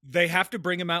They have to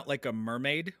bring him out like a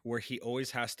mermaid where he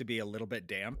always has to be a little bit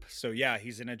damp. So yeah,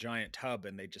 he's in a giant tub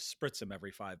and they just spritz him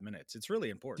every 5 minutes. It's really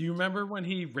Do important. you remember when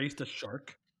he raced a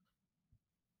shark?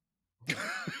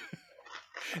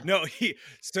 No,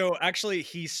 actually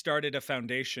he started a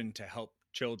foundation to help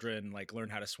children like learn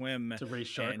how to swim To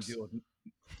race and sharks?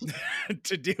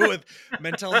 to deal with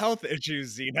mental health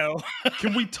issues,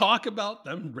 Can we talk about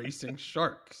them racing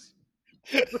sharks?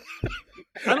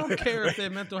 I don't care if they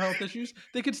have mental health issues.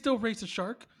 They could still race a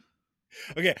shark.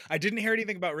 Okay, I didn't hear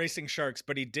anything about racing sharks,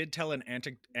 but he did tell an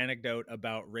anecdote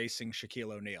about racing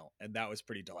Shaquille O'Neal, and that was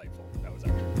pretty delightful. That was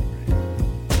actually pretty great.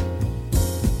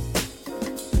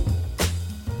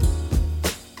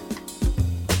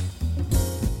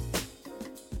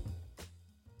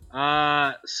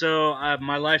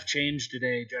 My life changed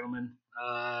today, gentlemen.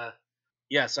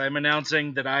 Yes, I'm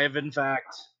announcing that I have in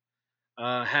fact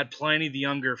had Pliny the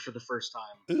Younger for the first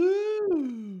time.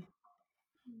 Ooh.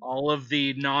 All of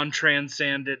the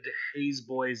non-transcended haze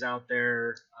boys out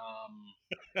there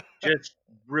just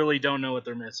really don't know what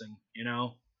they're missing.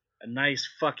 A nice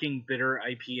fucking bitter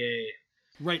IPA.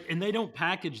 Right, and they don't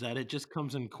package that. It just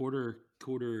comes in quarter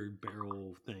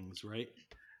barrel things, right?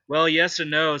 Well, yes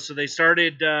and no. So they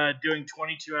started doing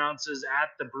 22 ounces at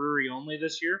the brewery only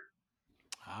this year,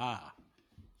 Ah,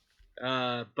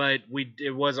 but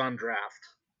it was on draft.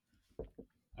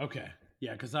 okay.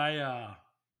 Yeah, because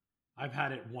I've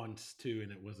had it once too,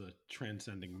 and it was a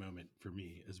transcending moment for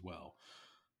me as well.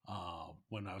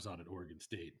 When I was out at Oregon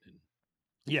State, and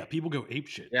yeah, people go ape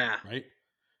shit. Yeah. Right.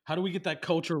 How do we get that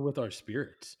culture with our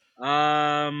spirits?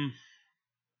 By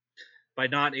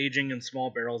not aging in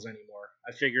small barrels anymore.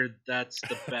 I figured that's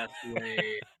the best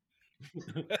way.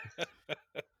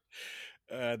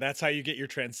 That's how you get your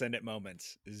transcendent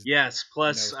moments. Yes.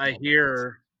 Plus, No I small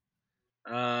hear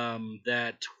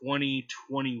that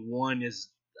 2021 is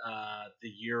the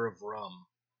year of rum.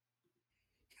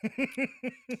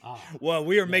 Well,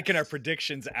 we are yes. making our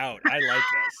predictions out. I like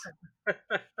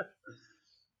this.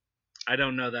 I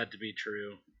don't know that to be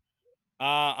true.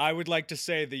 I would like to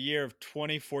say the year of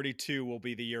 2042 will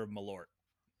be the year of Malort.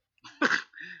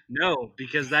 No,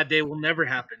 because that day will never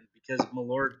happen because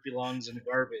Malort belongs in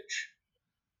garbage.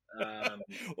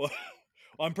 Well,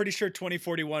 I'm pretty sure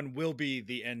 2041 will be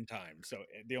the end time. So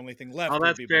the only thing left Oh, will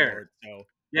that's be fair. Malort. So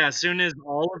Yeah, as soon as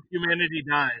all of humanity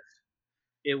dies,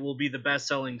 it will be the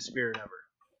best-selling spirit ever.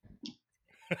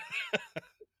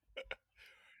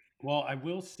 Well, I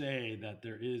will say that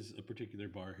there is a particular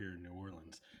bar here in New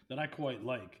Orleans that I quite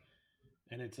like,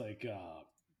 and it's like,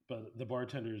 but the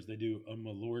bartenders they do a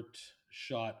Malort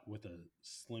shot with a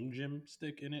Slim Jim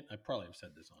stick in it. I probably have said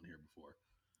this on here before.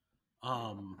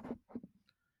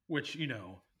 Which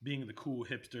being the cool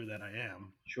hipster that I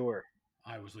am, Sure.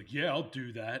 I was like, yeah, I'll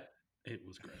do that. It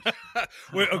was gross.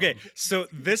 Wait, okay, so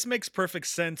this makes perfect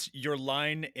sense. Your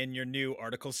line in your new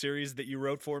article series that you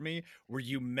wrote for me, where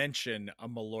you mention a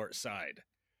Malort side,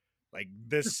 like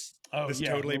this. Oh this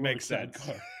yeah, totally Malort makes sense.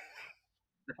 sidecar.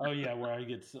 Oh yeah, where I'm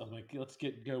like, let's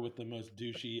go with the most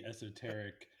douchey,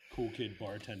 esoteric, cool kid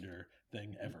bartender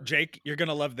thing ever. Jake, you're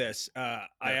gonna love this. I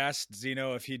asked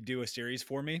Zeno if he'd do a series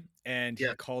for me, and he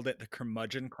called it the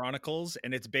Curmudgeon Chronicles,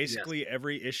 and it's basically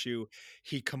every issue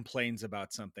he complains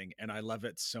about something, and I love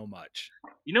it so much.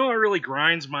 You know what really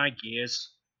grinds my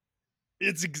gears?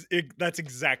 That's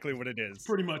exactly what it is. It's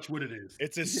pretty much what it is.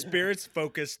 It's a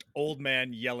spirits-focused old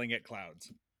man yelling at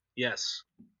clouds. Yes.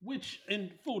 Which,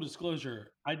 in full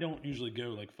disclosure, I don't usually go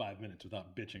like 5 minutes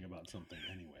without bitching about something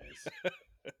anyways.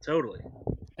 Totally.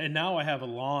 And now I have a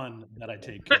lawn that I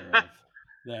take care of.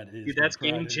 That is, dude, that's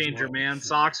game changer, man. So.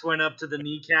 Socks went up to the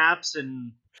kneecaps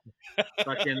and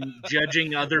fucking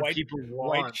judging other people's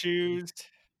lawns. White shoes.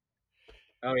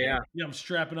 Oh yeah. Yeah, I'm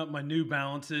strapping up my New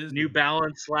Balances. New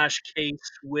Balance /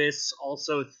 K-Swiss,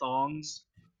 also thongs.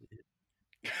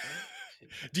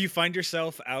 Do you find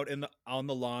yourself out on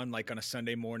the lawn like on a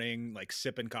Sunday morning, like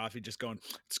sipping coffee, just going,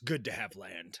 "It's good to have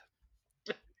land"?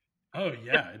 Oh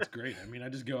yeah, it's great. I mean, I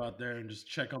just go out there and just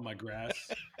check on my grass.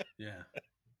 Yeah.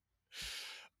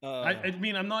 I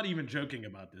mean, I'm not even joking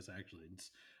about this. Actually,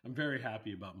 I'm very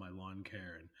happy about my lawn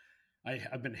care, and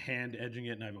I've been hand edging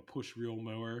it, and I have a push reel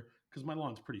mower because my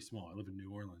lawn's pretty small. I live in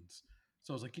New Orleans,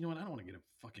 so I was like, you know what? I don't want to get a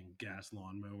fucking gas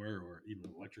lawnmower or even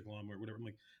an electric lawnmower, whatever. I'm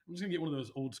like, I'm just gonna get one of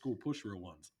those old school push reel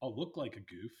ones. I'll look like a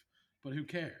goof, but who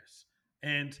cares?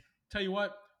 And tell you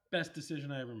what, best decision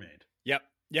I ever made. Yep.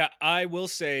 Yeah, I will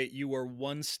say you were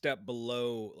one step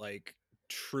below like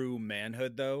true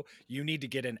manhood though. You need to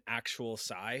get an actual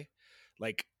sai,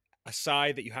 like a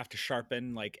sai that you have to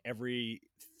sharpen like every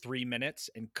 3 minutes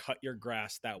and cut your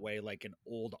grass that way like an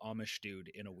old Amish dude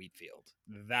in a wheat field.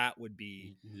 That would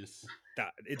be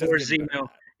that. It doesn't Poor get any better than Zeno.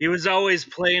 that. He was always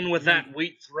playing with that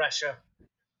wheat thresher.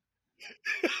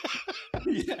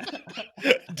 Yeah.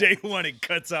 Day one, it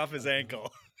cuts off his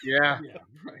ankle. Yeah. Yeah,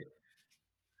 right.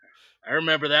 I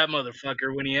remember that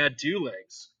motherfucker when he had 2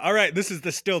 legs. All right, this is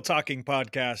the Still Talking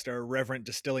Podcast, our Reverent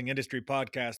Distilling Industry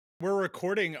podcast. We're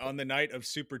recording on the night of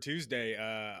Super Tuesday,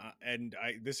 and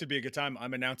this would be a good time.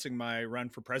 I'm announcing my run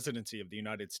for presidency of the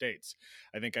United States.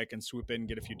 I think I can swoop in and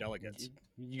get a few delegates.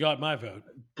 You got my vote.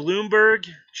 Bloomberg,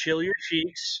 chill your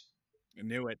cheeks. I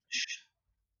knew it.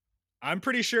 I'm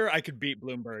pretty sure I could beat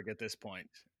Bloomberg at this point.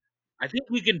 I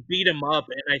think we can beat him up,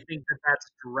 and I think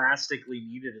that's drastically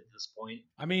needed at this point.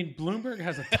 I mean, Bloomberg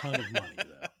has a ton of money,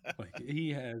 though. Like, he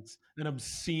has an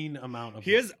obscene amount of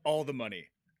He has all the money.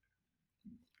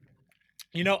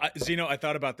 You know, Zeno, I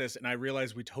thought about this and I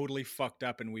realized we totally fucked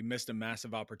up and we missed a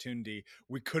massive opportunity.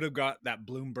 We could have got that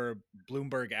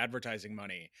Bloomberg advertising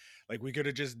money. Like, we could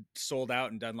have just sold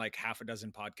out and done like half a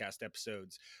dozen podcast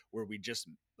episodes where we just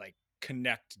like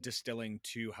connect distilling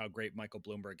to how great Michael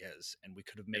Bloomberg is, and we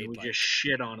could have made just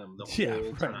shit on him the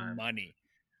whole time. Money.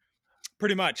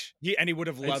 Pretty much. He would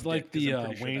have loved it. It's like it,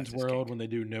 the Wayne's World when they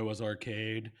do Noah's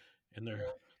Arcade and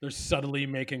they're subtly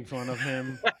making fun of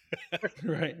him.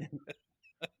 Right.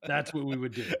 That's what we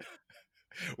would do.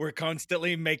 We're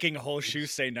constantly making Whole Shoe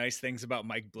say nice things about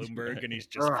Mike Bloomberg, and he's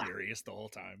just furious the whole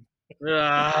time.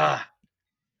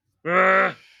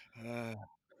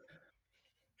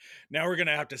 Now we're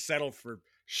gonna have to settle for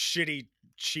shitty,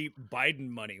 cheap Biden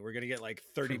money. We're gonna get like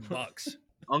 $30.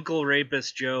 Uncle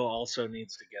Rapist Joe also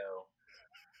needs to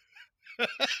go.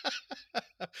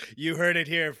 You heard it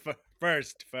here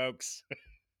first, folks.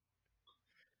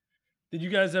 Did you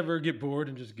guys ever get bored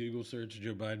and just Google search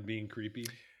Joe Biden being creepy?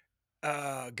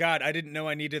 God, I didn't know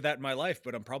I needed that in my life,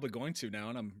 but I'm probably going to now,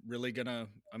 and I'm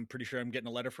pretty sure I'm getting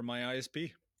a letter from my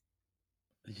ISP.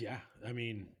 Yeah, I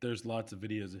mean, there's lots of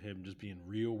videos of him just being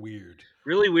real weird.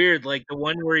 Really weird, like the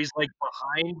one where he's like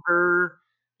behind her,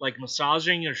 like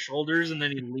massaging her shoulders, and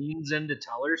then he leans in to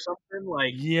tell her something.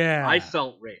 Like, yeah, I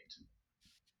felt raped.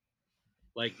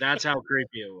 Like, that's how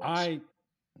creepy it was.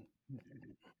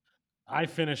 I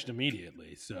finished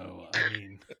immediately, so I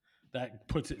mean, that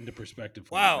puts it into perspective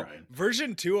for wow, me, Brian.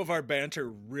 Version 2 of our banter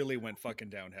really went fucking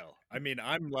downhill. I mean,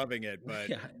 I'm loving it, but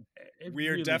we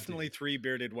are really definitely 3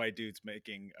 bearded white dudes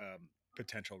making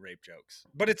potential rape jokes.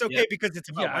 But it's okay because it's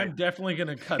about I'm definitely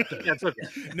gonna cut those. That's okay.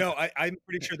 No, I'm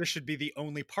pretty sure this should be the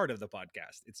only part of the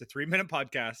podcast. It's a 3-minute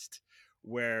podcast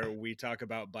where we talk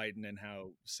about Biden and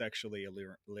how sexually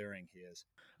alluring he is.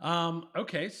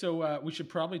 Okay, so we should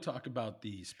probably talk about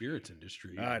the spirits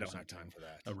industry. I don't have time for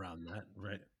that. Around that,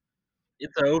 right?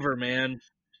 It's over, man.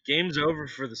 Game's over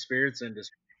for the spirits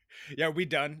industry. Yeah, we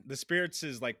done. The spirits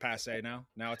is like passe now.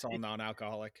 Now it's all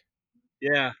non-alcoholic.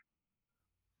 Yeah.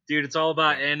 Dude, it's all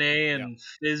about NA and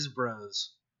Fizz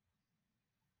Bros.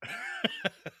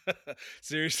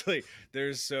 Seriously,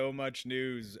 there's so much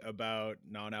news about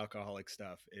non-alcoholic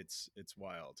stuff. It's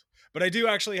wild. But I do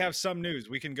actually have some news.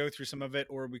 We can go through some of it,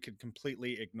 or we could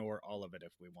completely ignore all of it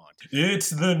if we want.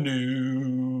 It's the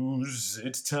news.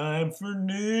 It's time for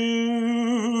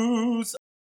news.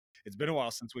 It's been a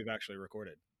while since we've actually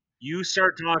recorded. You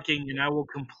start talking, and I will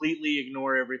completely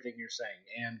ignore everything you're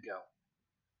saying and go.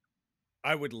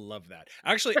 I would love that.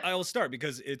 Actually, I'll start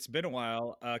because it's been a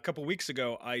while. A couple weeks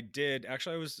ago,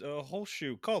 Whole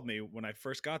Shoe called me when I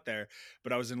first got there,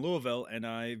 but I was in Louisville and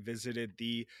I visited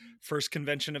the first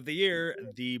convention of the year,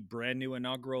 the brand new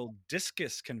inaugural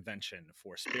Discus Convention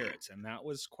for Spirits, and that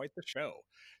was quite the show.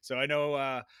 So I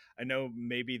know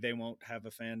maybe they won't have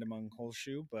a fan among Whole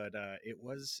Shoe, but it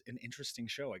was an interesting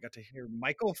show. I got to hear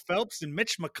Michael Phelps and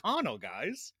Mitch McConnell,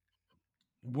 guys.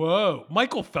 Whoa,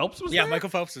 Michael Phelps was there? Yeah, Michael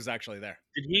Phelps was actually there.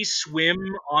 Did he swim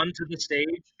onto the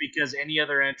stage? Because any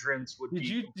other entrance would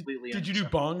be completely Did you do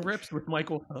bong rips with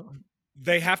Michael Phelps?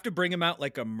 They have to bring him out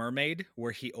like a mermaid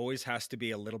where he always has to be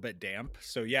a little bit damp.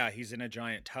 So yeah, he's in a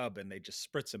giant tub and they just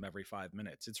spritz him every 5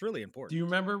 minutes. It's really important. Do you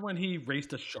remember when he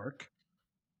raced a shark?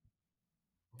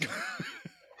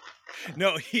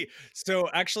 No, he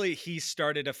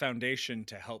started a foundation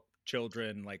to help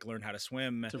children like learn how to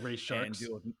swim, to race sharks,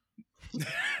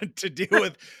 to deal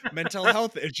with mental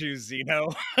health issues.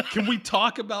 Can we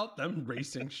talk about them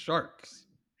racing sharks?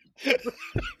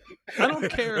 I don't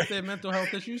care if they have mental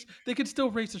health issues; they could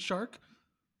still race a shark.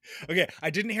 Okay, I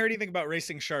didn't hear anything about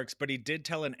racing sharks, but he did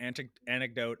tell an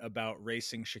anecdote about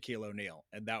racing Shaquille O'Neal,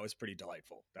 and that was pretty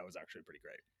delightful. That was actually pretty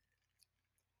great.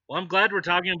 Well, I'm glad we're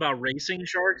talking about racing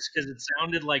sharks because it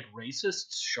sounded like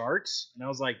racist sharks, and I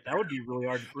was like, that would be really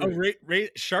hard to prove.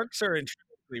 Sharks are in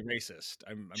actually racist.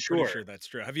 I'm pretty Sure. sure that's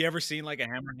true. Have you ever seen like a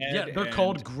hammerhead? Yeah, they're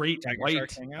called great tiger shark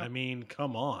white. hang out? I mean,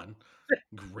 come on.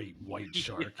 Great white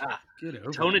shark. Yeah. Get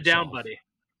over Tone it down, yourself. buddy.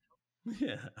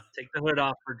 Yeah. Take the hood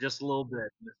off for just a little bit.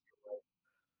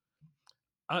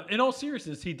 In all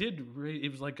seriousness, he did. It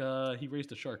was like he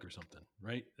raised a shark or something,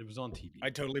 right? It was on TV. I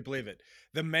totally believe it.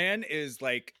 The man is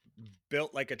like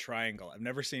built like a triangle. I've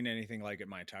never seen anything like it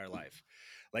my entire life.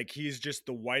 Like he's just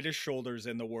the widest shoulders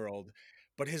in the world,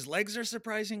 but his legs are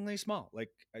surprisingly small. Like,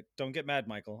 don't get mad,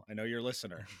 Michael. I know you're a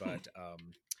listener, but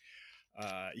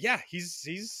yeah, he's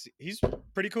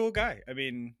pretty cool guy. I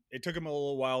mean, it took him a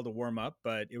little while to warm up,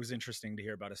 but it was interesting to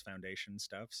hear about his foundation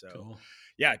stuff. So Cool.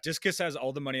 yeah, Discus has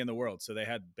all the money in the world. So they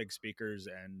had big speakers,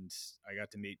 and I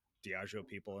got to meet Diageo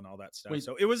people and all that stuff. Wait.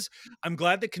 So I'm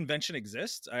glad the convention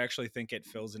exists. I actually think it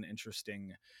fills an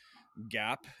interesting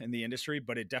gap in the industry,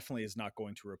 but it definitely is not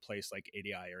going to replace like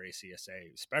ADI or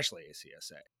ACSA, especially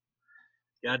ACSA.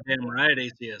 Goddamn right,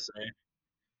 ACSA.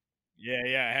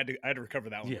 Yeah, I had to recover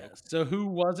that one. Yeah. So who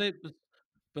was it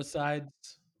besides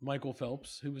Michael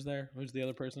Phelps? Who was there? Who's the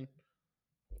other person?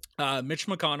 Mitch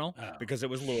McConnell, because it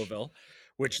was Louisville,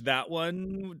 which that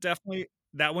one definitely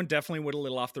went a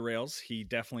little off the rails. He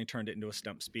definitely turned it into a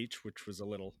stump speech, which was a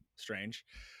little strange.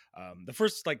 The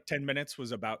first like 10 minutes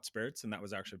was about spirits, and that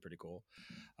was actually pretty cool.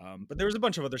 But there was a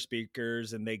bunch of other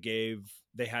speakers, and they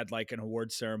had like an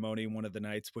award ceremony one of the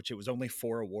nights, which it was only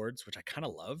 4 awards, which I kind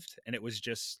of loved. And it was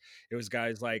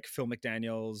guys like Phil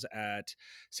McDaniels at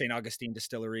St. Augustine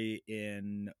Distillery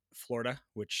in Florida,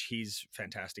 which he's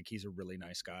fantastic. He's a really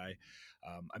nice guy.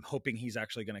 I'm hoping he's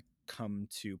actually going to come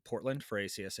to Portland for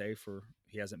ACSA.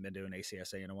 He hasn't been to an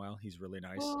ACSA in a while. He's really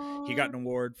nice. He got an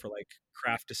award for like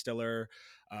craft distiller.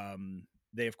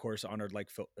 They of course honored like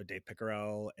Dave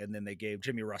Pickerel, and then they gave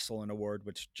Jimmy Russell an award,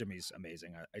 which Jimmy's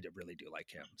amazing. I really do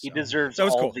like him. He deserves that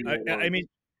was all cool. the I mean,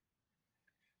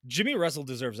 Jimmy Russell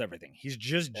deserves everything. He's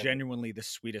just genuinely the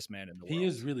sweetest man in the world. He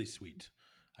is really sweet.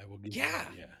 I will give you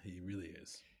that. Yeah, he really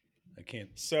is. I can't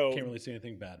really say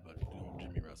anything bad about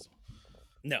Jimmy Russell.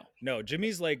 No,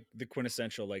 Jimmy's like the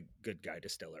quintessential like good guy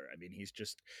distiller. I mean, he's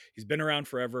been around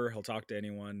forever. He'll talk to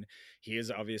anyone. He is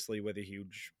obviously with a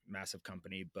huge, massive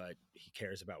company, but he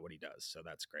cares about what he does. So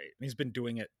that's great. And he's been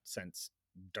doing it since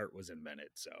dirt was invented.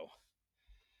 So,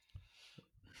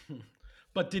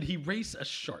 but did he race a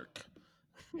shark?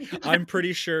 I'm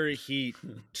pretty sure he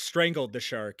strangled the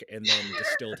shark and then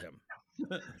distilled him.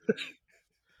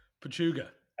 Pachuga.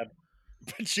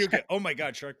 Oh my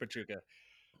God, shark pachuga.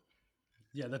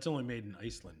 Yeah, that's only made in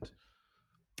Iceland.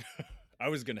 I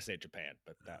was going to say Japan,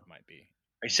 but that might be.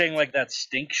 Are you saying like that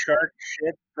stink shark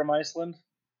shit from Iceland?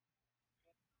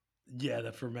 Yeah,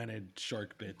 the fermented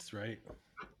shark bits, right?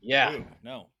 Yeah. Ooh,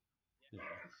 no. Yeah.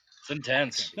 It's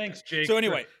intense. Thanks, Jake. So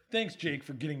anyway. Thanks, Jake,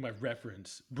 for getting my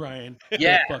reference. Brian,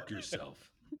 yeah. go fuck yourself.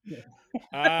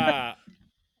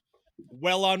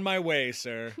 Well on my way,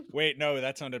 sir. Wait, no,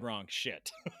 that sounded wrong.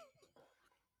 Shit.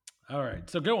 All right,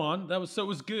 so go on. It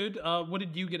was good. What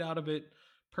did you get out of it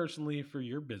personally for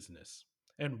your business?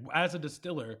 And as a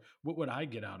distiller, what would I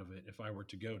get out of it if I were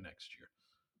to go next year?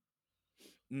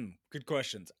 Good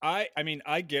questions. I mean,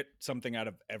 I get something out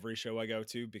of every show I go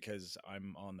to because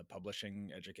I'm on the publishing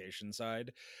education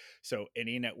side. So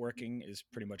any networking is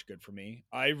pretty much good for me.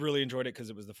 I really enjoyed it because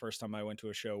it was the first time I went to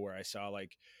a show where I saw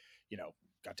like,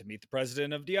 got to meet the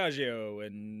president of Diageo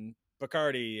and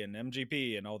Bacardi and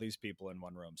MGP and all these people in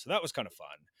one room. So that was kind of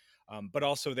fun. But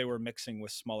also they were mixing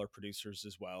with smaller producers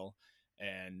as well.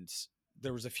 And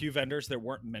there was a few vendors. There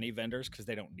weren't many vendors because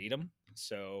they don't need them.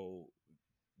 So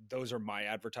those are my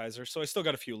advertisers. So I still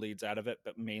got a few leads out of it,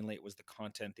 but mainly it was the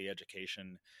content, the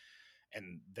education,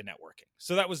 and the networking.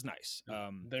 So that was nice.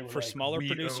 They were for like, smaller we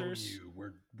producers. own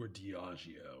you. We're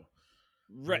Diageo.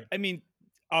 Right. I mean,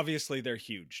 obviously they're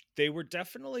huge. They were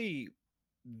definitely,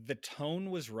 the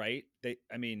tone was right. They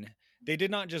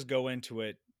did not just go into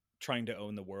it trying to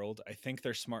own the world. I think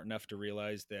they're smart enough to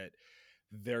realize that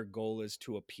their goal is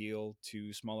to appeal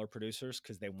to smaller producers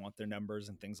because they want their numbers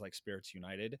and things like Spirits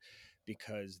United,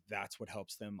 because that's what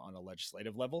helps them on a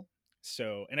legislative level.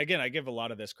 So, and again, I give a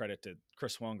lot of this credit to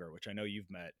Chris Wonger, which I know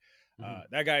you've met.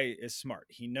 That guy is smart.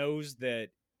 He knows that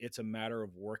it's a matter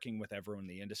of working with everyone in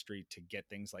the industry to get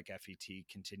things like FET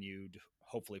continued,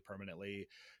 hopefully permanently,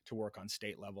 to work on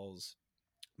state levels.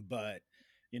 But,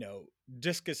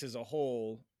 Discus as a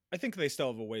whole, I think they still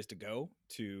have a ways to go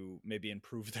to maybe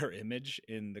improve their image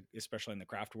especially in the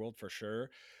craft world for sure.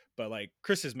 But like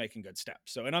Chris is making good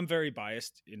steps. So, and I'm very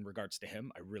biased in regards to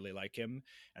him. I really like him,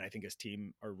 and I think his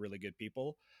team are really good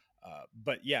people.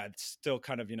 But yeah, it's still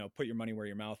kind of, put your money where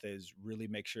your mouth is. Really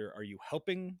make sure, are you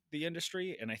helping the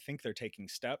industry? And I think they're taking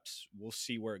steps. We'll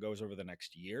see where it goes over the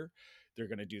next year. They're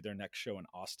going to do their next show in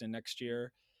Austin next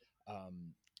year.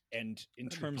 Um, and in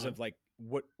That'd be terms fun. of like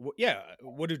what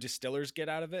do distillers get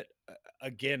out of it?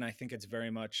 Again, I think it's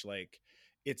very much like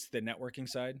it's the networking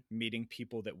side, meeting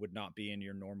people that would not be in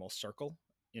your normal circle.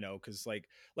 Because like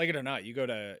it or not, you go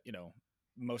to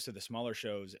most of the smaller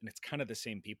shows and it's kind of the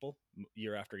same people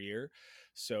year after year.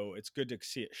 So it's good to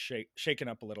see it shaken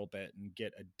up a little bit and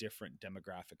get a different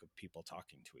demographic of people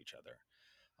talking to each other.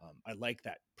 I like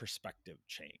that perspective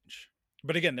change.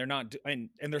 But again, they're not, and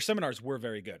their seminars were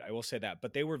very good. I will say that,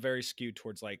 but they were very skewed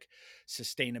towards like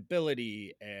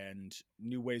sustainability and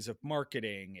new ways of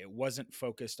marketing. It wasn't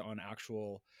focused on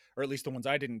actual, or at least the ones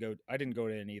I didn't go. I didn't go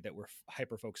to any that were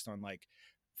hyper focused on like,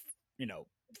 you know,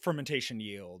 fermentation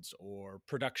yields or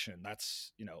production.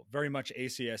 That's, very much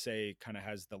ACSA kind of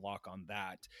has the lock on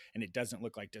that, and it doesn't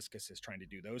look like Discus is trying to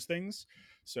do those things.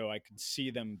 So I can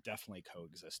see them definitely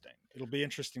coexisting. It'll be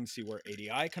interesting to see where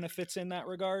ADI kind of fits in that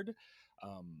regard,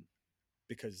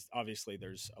 because obviously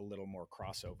there's a little more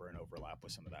crossover and overlap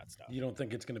with some of that stuff. You don't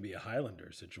think it's going to be a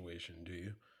Highlander situation, do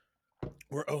you?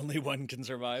 Where only one can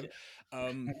survive.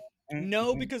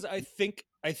 No, because I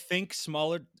think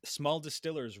small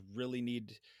distillers really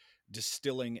need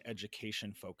distilling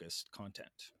education focused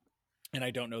content. And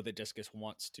I don't know that Discus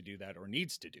wants to do that or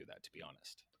needs to do that, to be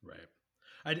honest. Right.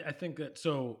 I think that,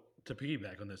 so to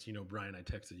piggyback on this, Brian, I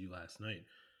texted you last night.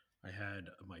 I had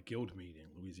my guild meeting,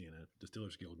 Louisiana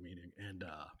Distillers Guild meeting, and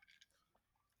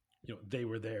they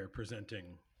were there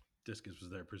presenting. Discus was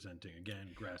there presenting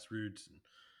again, grassroots and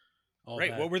all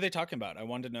Right. that. What were they talking about? I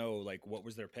wanted to know, like, what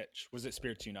was their pitch? Was it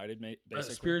Spirits United,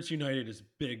 basically? Spirits United is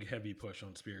big, heavy push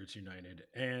on Spirits United,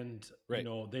 and right.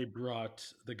 They brought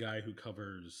the guy who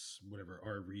covers whatever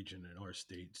our region and our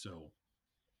state. So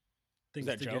things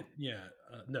is that Joe?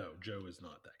 No, Joe is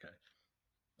not that guy.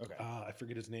 Okay. I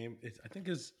forget his name. I think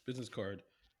his business card.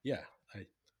 Yeah, I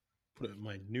put it in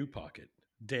my new pocket.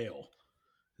 Dale.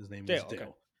 His name was Dale. Okay.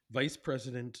 Vice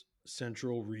President,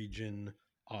 Central Region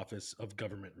Office of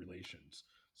Government Relations.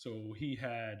 So he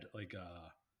had like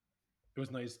it was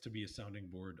nice to be a sounding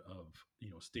board of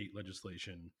state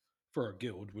legislation for our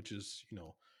guild, which is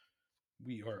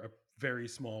we are a very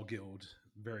small guild,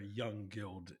 very young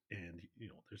guild, and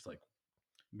there's like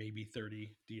maybe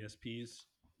 30 DSPs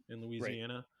in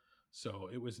Louisiana. Right. So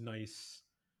it was nice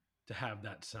to have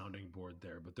that sounding board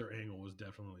there, but their angle was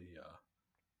definitely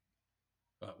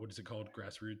what is it called?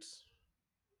 Grassroots.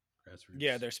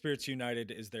 Yeah, their Spirits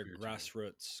United is their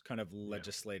grassroots kind of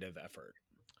legislative effort.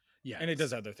 Yeah, and it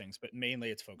does other things, but mainly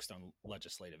it's focused on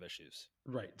legislative issues.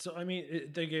 Right. So I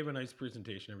mean, they gave a nice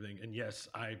presentation, and everything, and yes,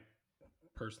 I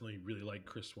personally really like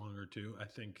Chris Swanger too. I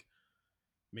think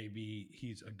maybe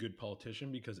he's a good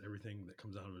politician because everything that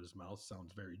comes out of his mouth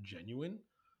sounds very genuine.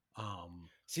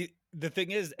 See, the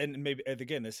thing is, and maybe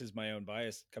again, this is my own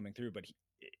bias coming through, but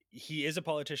he is a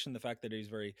politician. The fact that he's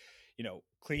very,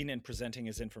 clean in presenting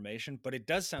his information, but it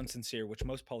does sound sincere, which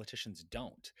most politicians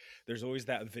don't. There's always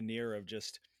that veneer of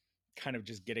just kind of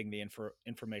just getting the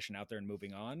information out there and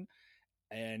moving on.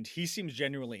 And he seems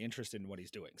genuinely interested in what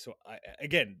he's doing. So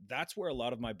again, that's where a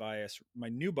lot of my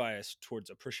new bias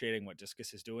towards appreciating what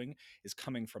Discus is doing is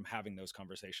coming from having those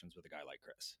conversations with a guy like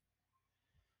Chris.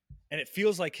 And it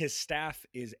feels like his staff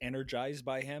is energized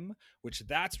by him, which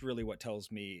that's really what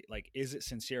tells me, like, is it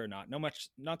sincere or not?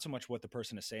 Not so much what the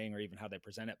person is saying or even how they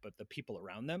present it, but the people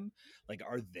around them, like,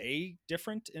 are they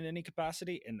different in any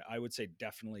capacity? And I would say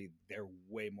definitely they're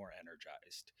way more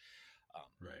energized.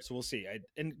 Right. So we'll see.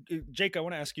 Jake, I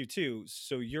want to ask you too.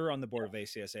 So you're on the board of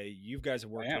ACSA. You guys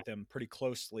have worked with them pretty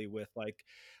closely with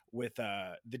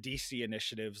the DC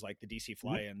initiatives, like the DC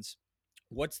fly-ins. Mm-hmm.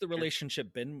 What's the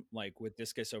relationship been like with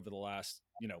Discus over the last,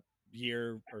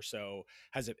 year or so?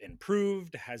 Has it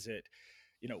improved? Has it,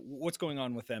 what's going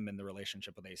on with them in the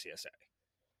relationship with ACSA?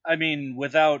 I mean,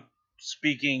 without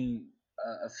speaking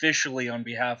officially on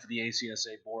behalf of the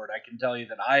ACSA board, I can tell you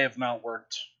that I have not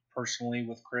worked personally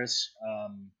with Chris.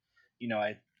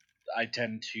 I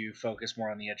tend to focus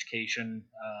more on the education,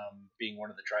 being one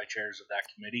of the dry chairs of that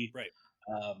committee. Right.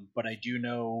 But I do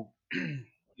know,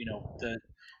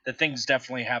 the things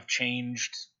definitely have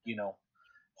changed,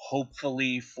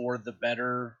 hopefully for the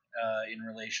better in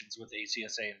relations with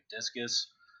ACSA and Discus.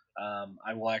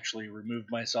 I will actually remove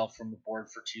myself from the board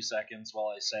for 2 seconds while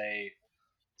I say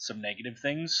some negative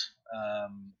things.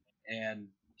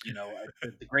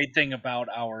 The great thing about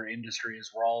our industry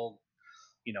is we're all,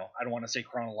 I don't want to say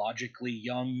chronologically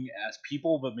young as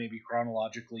people, but maybe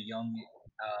chronologically young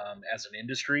as an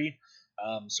industry.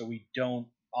 So we don't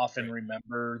often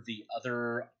remember the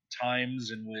other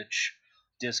times in which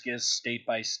Discus, state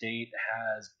by state,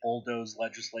 has bulldozed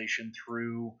legislation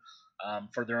through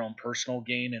for their own personal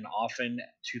gain and often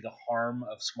to the harm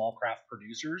of small craft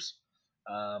producers.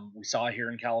 We saw it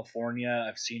here in California.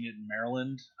 I've seen it in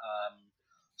Maryland.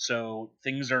 So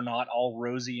things are not all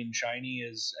rosy and shiny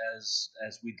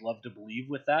as we'd love to believe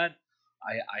with that.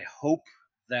 I hope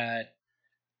that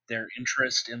their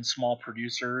interest in small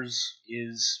producers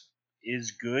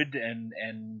is good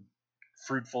and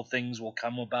fruitful things will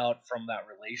come about from that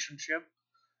relationship.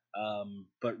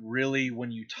 But really,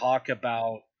 when you talk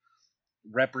about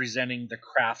representing the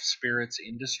craft spirits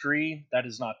industry, that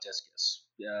is not Discus.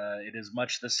 It is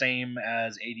much the same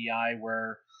as ADI,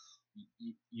 where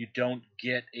you don't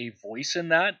get a voice in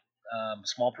that.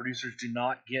 Small producers do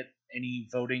not get any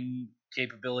voting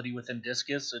capability within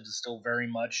Discus. It is still very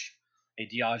much a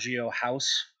Diageo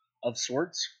house of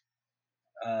sorts.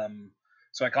 Um,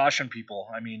 so I caution people.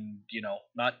 I mean,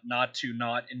 not to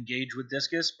not engage with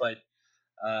Discus, but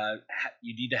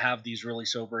you need to have these really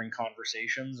sobering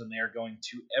conversations, and they are going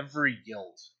to every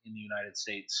guild in the United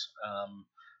States,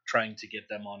 trying to get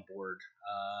them on board.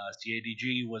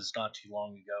 CADG was not too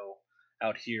long ago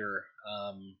out here,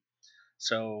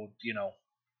 so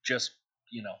just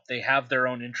they have their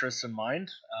own interests in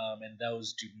mind, and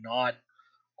those do not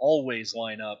always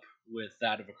line up with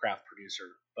that of a craft producer.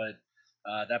 But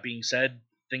that being said,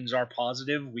 things are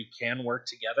positive. We can work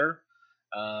together,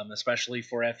 especially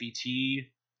for FET,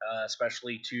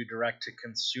 especially to direct to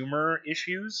consumer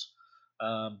issues.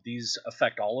 These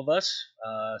affect all of us,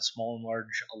 small and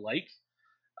large alike.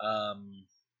 Um,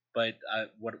 but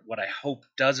what I hope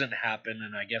doesn't happen,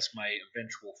 and I guess my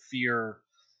eventual fear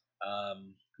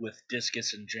with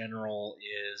Discus in general,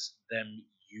 is them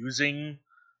using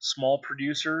small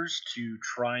producers to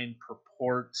try and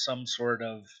purport some sort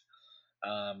of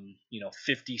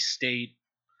 50 state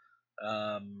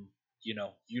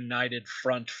united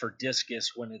front for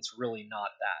Discus, when it's really not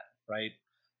that, right?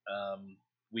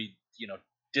 We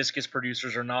Discus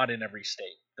producers are not in every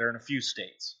state. They're in a few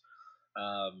states.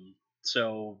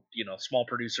 So small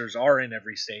producers are in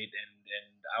every state,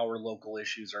 and our local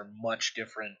issues are much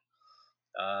different.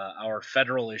 Our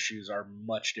federal issues are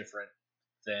much different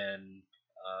than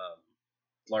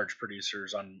large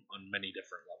producers on many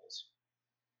different levels.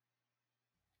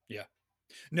 Yeah.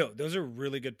 No, those are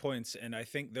really good points. And I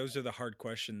think those are the hard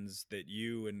questions that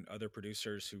you and other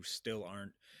producers who still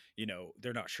aren't,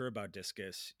 they're not sure about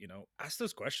Discus, ask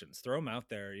those questions, throw them out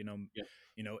there, Yeah.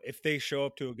 If they show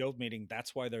up to a guild meeting,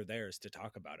 that's why they're there, is to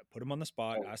talk about it. Put them on the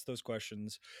spot, Oh, ask those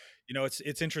questions.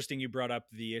 It's interesting you brought up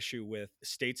the issue with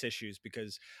states issues,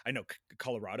 because I know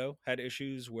Colorado had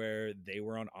issues where they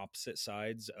were on opposite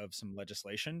sides of some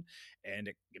legislation, and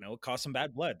it caused some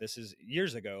bad blood. This is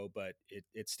years ago, but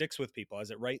it sticks with people,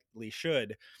 as it rightly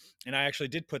should. And I actually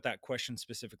did put that question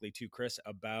specifically to Chris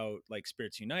about, like,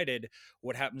 Spirits United.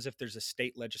 What happens if there's a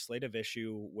state legislative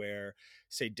issue where,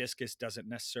 say, Discus doesn't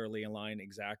necessarily align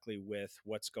exactly with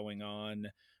what's going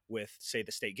on with, say,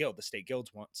 the state guild? The state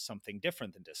guilds want something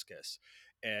different than Discus.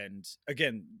 And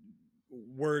again,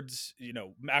 words,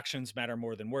 actions matter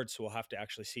more than words, so we'll have to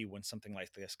actually see when something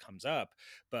like this comes up.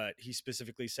 But he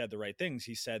specifically said the right things.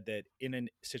 He said that in a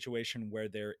situation where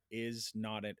there is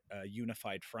not a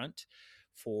unified front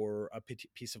for a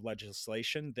piece of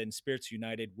legislation, then Spirits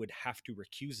United would have to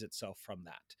recuse itself from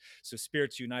that. So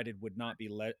Spirits United would not be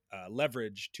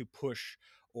leveraged to push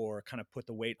or kind of put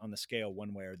the weight on the scale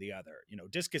one way or the other.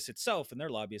 Discus itself and their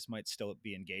lobbyists might still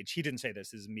be engaged. He didn't say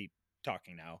this. This is me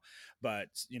talking now, but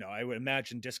I would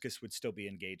imagine Discus would still be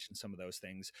engaged in some of those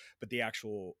things, but the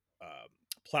actual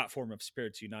platform of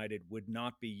Spirits United would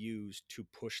not be used to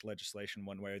push legislation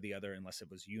one way or the other unless it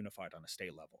was unified on a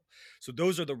state level. So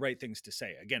those are the right things to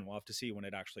say. Again, we'll have to see when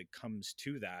it actually comes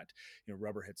to that,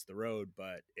 rubber hits the road,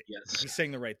 but Yes. he's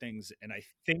saying the right things. And I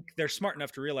think they're smart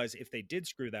enough to realize if they did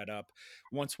screw that up,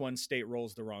 once one state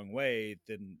rolls the wrong way,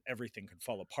 then everything could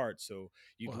fall apart. So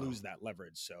you'd lose that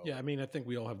leverage. So yeah, I mean, I think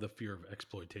we all have the fear of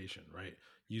exploitation, right?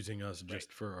 Using us right.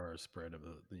 just for our spread of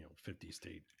the 50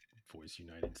 state voice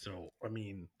united. So I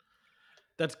mean,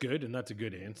 that's good, and that's a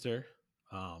good answer.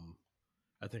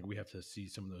 I think we have to see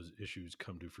some of those issues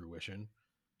come to fruition,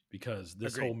 because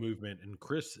this Agreed. whole movement, and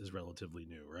Chris is relatively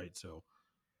new, right? So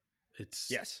it's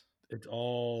Yes. it's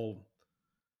all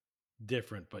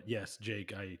different. But yes,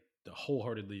 Jake, I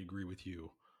wholeheartedly agree with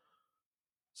you.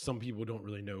 Some people don't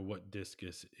really know what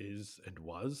Discus is and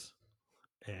was,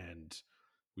 and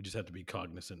we just have to be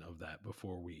cognizant of that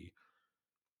before we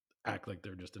act like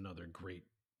they're just another great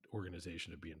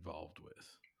organization to be involved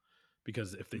with.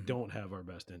 Because if they Mm-hmm. don't have our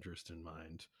best interest in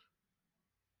mind,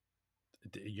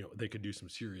 they could do some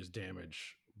serious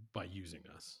damage by using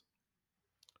us.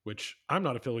 Which I'm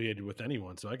not affiliated with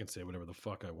anyone, so I can say whatever the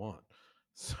fuck I want.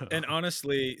 So. And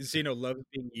honestly, Xeno loves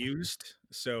being used,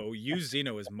 so use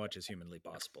Xeno as much as humanly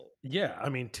possible. Yeah, I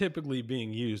mean, typically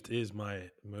being used is my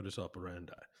modus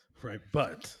operandi, right?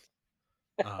 But,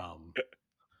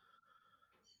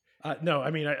 no, I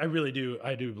mean, I really do.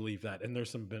 I do believe that, and there's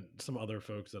some other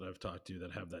folks that I've talked to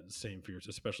that have that same fears,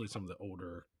 especially some of the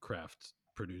older craft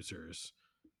producers,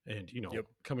 and Yep.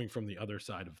 coming from the other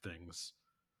side of things.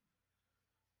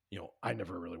 I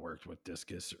never really worked with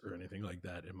Discus or anything like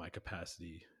that in my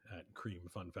capacity at Cream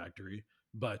Fun Factory,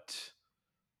 but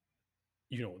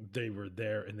they were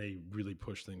there and they really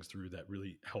push things through that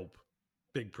really help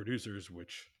big producers,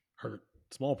 which hurt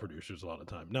small producers a lot of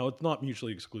time. Now, it's not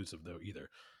mutually exclusive though either.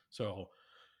 So,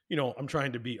 I'm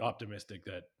trying to be optimistic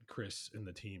that Chris and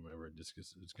the team over at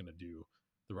Discus is going to do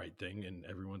the right thing and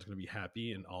everyone's going to be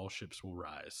happy and all ships will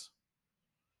rise.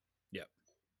 Yeah.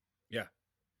 Yeah.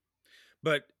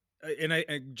 But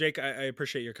Jake, I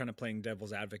appreciate you're kind of playing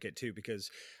devil's advocate too,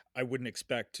 because I wouldn't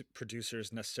expect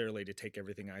producers necessarily to take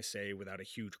everything I say without a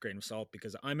huge grain of salt,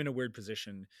 because I'm in a weird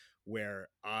position where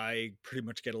I pretty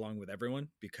much get along with everyone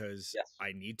because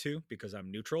I need to, because I'm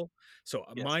neutral. So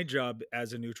my job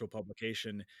as a neutral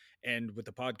publication and with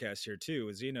the podcast here too,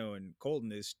 as Xeno and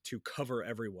Colton, is to cover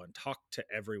everyone, talk to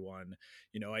everyone.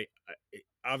 I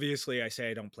obviously I say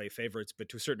I don't play favorites, but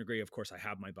to a certain degree, of course, I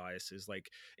have my biases.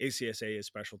 Like ACSA is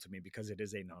special to me because it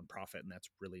is a nonprofit, and that's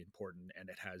really important, and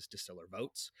it has distiller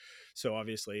votes. So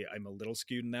obviously, I'm a little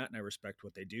skewed in that, and I respect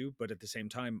what they do. But at the same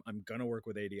time, I'm gonna work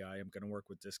with ADI, I'm gonna work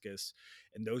with Discus,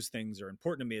 and those things are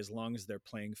important to me as long as they're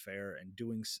playing fair and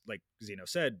doing, like Xeno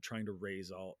said, trying to raise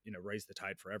the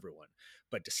tide for everyone.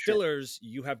 But distillers,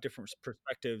 you have different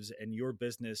perspectives, and your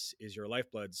business is your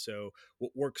lifeblood. So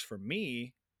what works for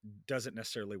me doesn't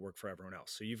necessarily work for everyone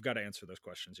else. So you've got to answer those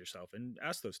questions yourself and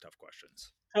ask those tough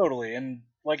questions. Totally. And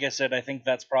like I said, I think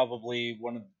that's probably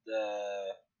one of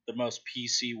the most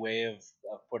PC way of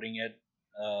putting it.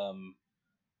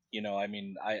 I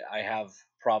mean, I have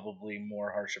probably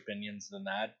more harsh opinions than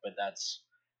that, but that's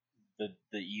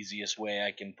the easiest way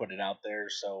I can put it out there.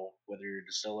 So whether you're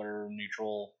distiller,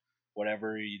 neutral,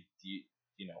 whatever, you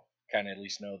kind of at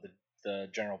least know the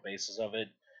general basis of it.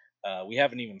 We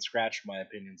haven't even scratched my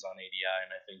opinions on ADI,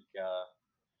 and I think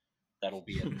that'll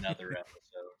be another episode.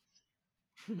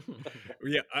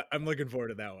 Yeah, I'm looking forward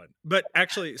to that one. But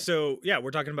actually, so yeah,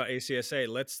 we're talking about ACSA.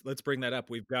 Let's bring that up.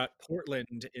 We've got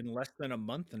Portland in less than a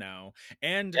month now,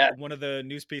 and one of the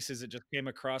news pieces that just came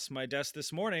across my desk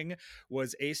this morning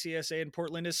was ACSA in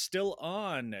Portland is still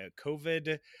on.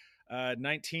 COVID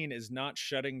 19 is not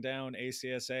shutting down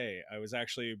ACSA. I was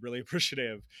actually really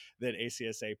appreciative that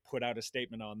ACSA put out a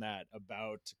statement on that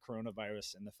about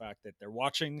coronavirus and the fact that they're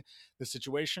watching the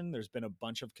situation. There's been a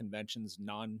bunch of conventions,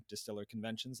 non-distiller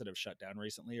conventions, that have shut down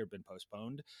recently or been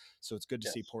postponed. So it's good to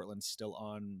see Portland still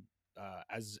on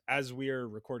as we are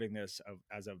recording this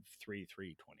as of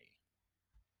 3/3/20.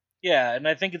 Yeah, and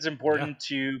I think it's important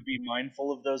to be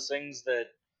mindful of those things that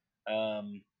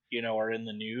are in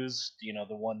the news.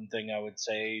 The one thing I would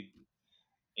say,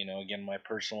 again, my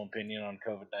personal opinion on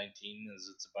COVID-19 is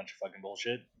it's a bunch of fucking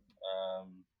bullshit.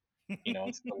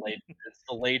 It's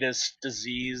the latest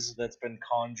disease that's been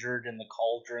conjured in the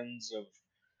cauldrons of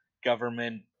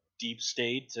government deep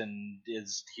state and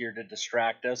is here to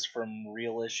distract us from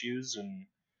real issues and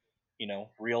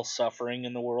real suffering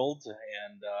in the world.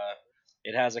 And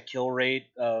it has a kill rate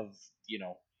of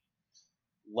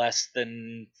less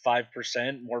than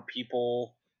 5%. More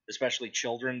people, especially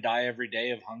children, die every day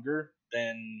of hunger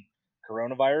than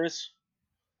coronavirus.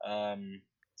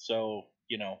 So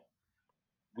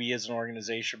we as an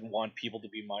organization want people to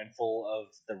be mindful of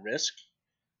the risk,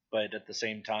 but at the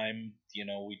same time,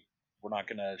 we're not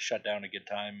going to shut down a good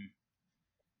time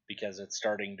because it's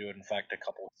starting to infect a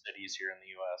couple of cities here in the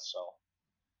U.S. So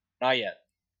not yet.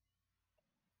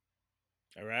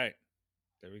 All right,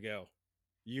 there we go.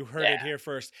 You heard it here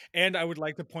first. And I would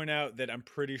like to point out that I'm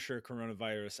pretty sure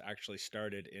coronavirus actually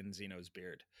started in Xeno's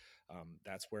beard.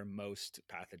 That's where most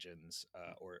pathogens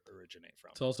originate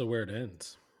from. It's also where it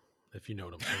ends, if you know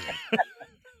what I'm saying.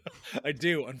 I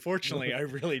do. Unfortunately, I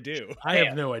really do. I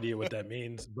have no idea what that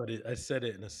means, but I said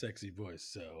it in a sexy voice.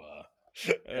 So,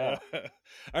 all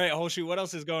right, Holshu, what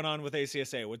else is going on with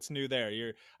ACSA? What's new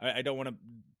there? I don't want to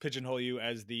pigeonhole you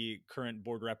as the current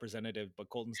board representative, but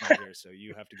Colton's not here, so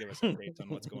you have to give us updates on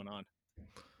what's going on.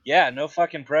 Yeah, no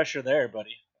fucking pressure there,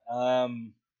 buddy.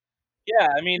 Yeah,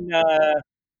 I mean,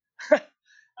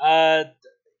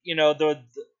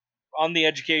 on the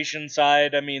education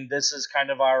side, I mean, this is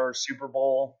kind of our Super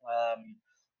Bowl.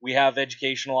 we have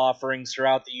educational offerings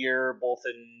throughout the year, both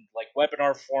in like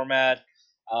webinar format.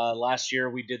 Last year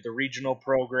we did the regional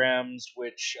programs,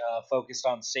 which focused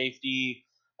on safety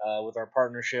with our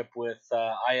partnership with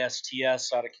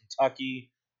ISTS out of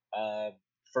Kentucky.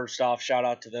 First off, shout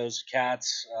out to those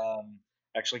cats.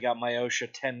 Actually got my OSHA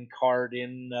 10 card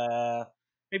in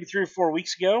maybe 3 or 4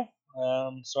 weeks ago.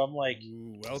 So I'm like,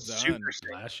 ooh, well super done.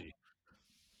 Flashy.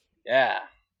 yeah.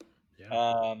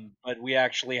 Yeah. But we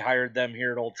actually hired them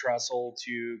here at Old Trestle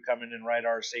to come in and write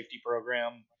our safety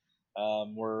program.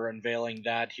 We're unveiling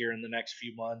that here in the next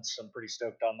few months. I'm pretty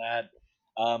stoked on that.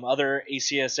 Other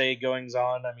ACSA goings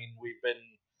on. I mean, we've been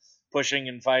pushing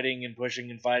and fighting and pushing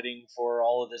and fighting for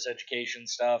all of this education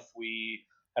stuff. We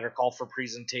had our call for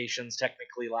presentations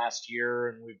technically last year,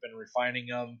 and we've been refining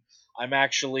them. I'm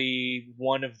actually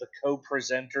one of the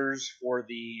co-presenters for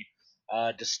the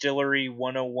Distillery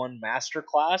 101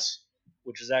 Masterclass,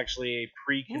 which is actually a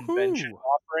pre-convention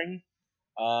Woohoo!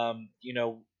 offering.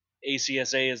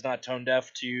 ACSA is not tone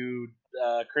deaf to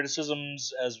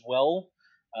criticisms as well.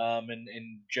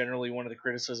 And generally, one of the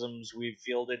criticisms we've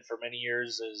fielded for many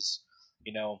years is,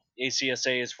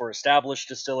 ACSA is for established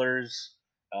distillers.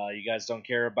 You guys don't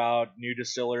care about new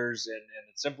distillers, and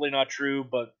it's simply not true.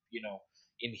 But,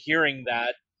 in hearing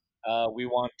that, we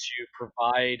want to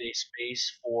provide a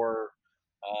space for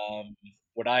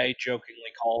what I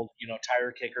jokingly call,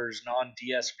 tire kickers,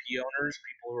 non-DSP owners,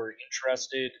 people who are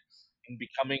interested in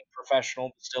becoming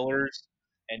professional distillers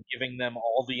and giving them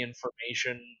all the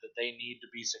information that they need to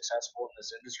be successful in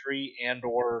this industry, and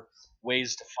or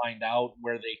ways to find out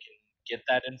where they can get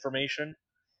that information.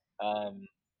 Um,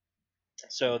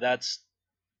 so that's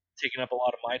taking up a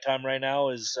lot of my time right now,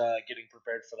 is getting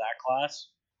prepared for that class.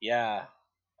 Yeah,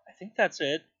 I think that's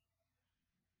it.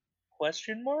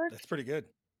 Question mark? That's pretty good.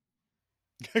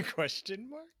 Question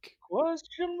mark?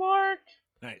 Question mark?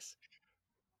 Nice.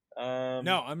 Um,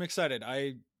 No, I'm excited.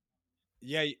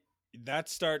 Yeah, that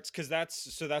starts because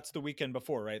that's the weekend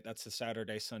before, right? That's the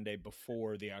Saturday, Sunday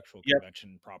before the actual yep.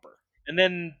 convention proper. And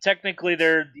then technically,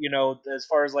 there, as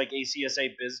far as like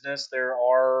ACSA business,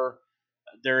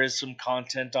 there is some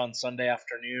content on Sunday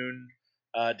afternoon.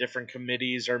 Different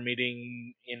committees are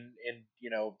meeting in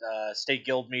state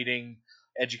guild meeting,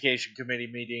 education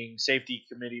committee meeting, safety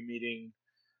committee meeting.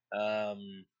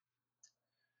 Um,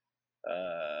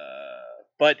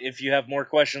 but if you have more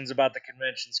questions about the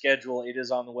convention schedule, it is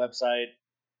on the website,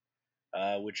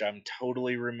 which I'm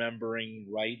totally remembering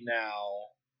right now.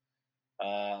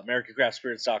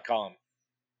 AmericanCraftSpirits.com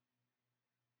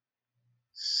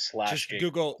 / Just Jake.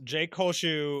 Google Jake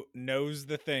Holshoe knows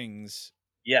the things.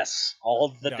 Yes,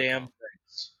 all the damn .com.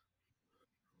 things.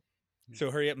 So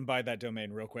hurry up and buy that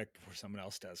domain real quick before someone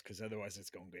else does, because otherwise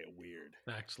it's going to get weird.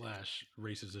 /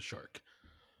 races a shark.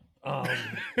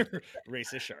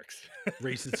 Racist sharks.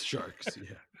 Racist sharks.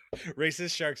 Yeah.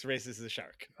 Racist sharks. Racist the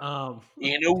shark.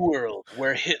 In a world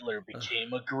where Hitler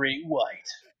became a great white,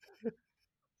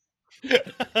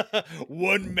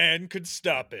 one man could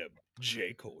stop him.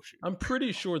 Jake Holshoe. I'm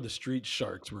pretty sure the street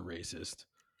sharks were racist.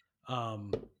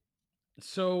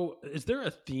 So is there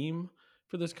a theme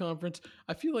for this conference?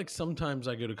 I feel like sometimes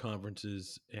I go to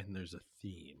conferences and there's a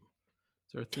theme.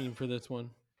 Is there a theme for this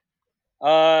one?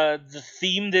 The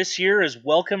theme this year is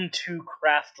 "Welcome to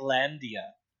Craftlandia."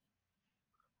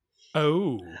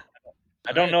 Oh,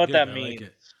 I don't know what that I means,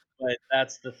 like but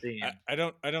that's the theme. I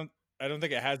don't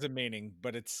think it has a meaning,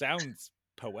 but it sounds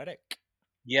poetic.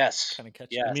 Yes, Kind of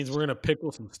catchy. yes. It means we're gonna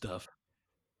pickle some stuff.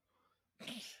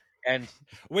 And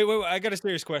wait, I got a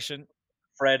serious question.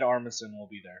 Fred Armisen will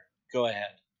be there. Go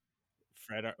ahead.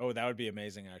 Fred, oh, that would be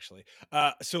amazing, actually.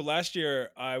 So last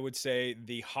year, I would say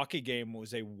the hockey game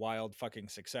was a wild fucking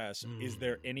success. Is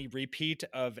there any repeat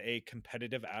of a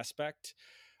competitive aspect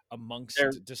amongst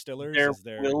distillers? Is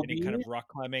there any kind of rock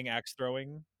climbing, axe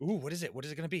throwing? Ooh, what is it? What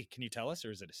is it going to be? Can you tell us,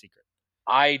 or is it a secret?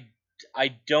 I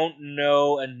don't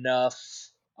know enough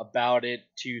about it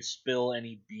to spill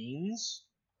any beans.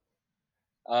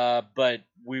 But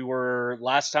we were,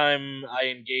 last time I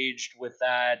engaged with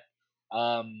that,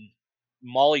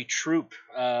 Molly Troop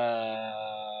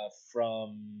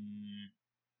from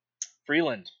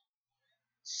Freeland.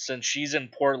 Since she's in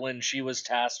Portland, she was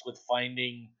tasked with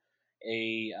finding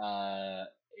an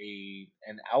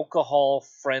alcohol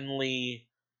friendly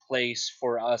place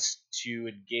for us to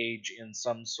engage in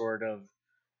some sort of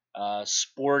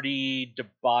sporty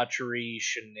debauchery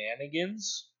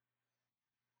shenanigans,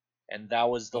 and that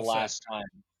was the last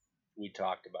time we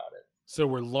talked about it. So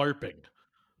we're LARPing,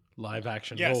 live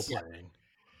action role playing.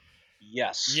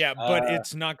 Yes. Yeah, but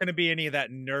it's not going to be any of that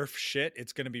Nerf shit.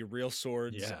 It's going to be real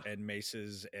swords and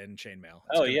maces and chainmail.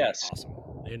 It's oh gonna yes, be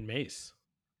awesome. In mace.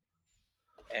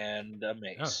 and a Oh,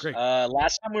 mace. great.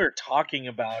 Last time we were talking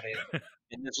about it,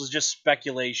 and this was just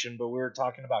speculation, but we were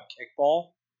talking about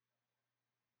kickball.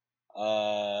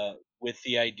 With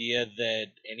the idea that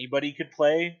anybody could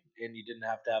play, and you didn't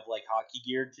have to have like hockey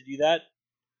gear to do that.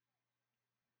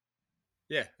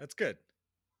 Yeah, that's good.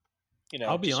 You know,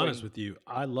 I'll be honest with you.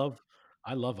 I love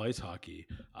ice hockey.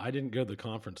 I didn't go to the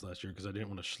conference last year because I didn't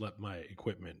want to schlep my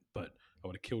equipment, but I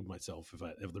would have killed myself if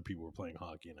other people were playing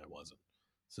hockey and I wasn't.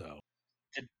 So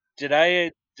did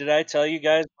I tell you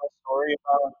guys my story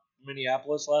about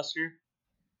Minneapolis last year?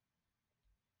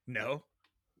 No.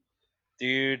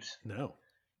 Dude. No.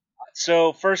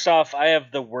 So first off, I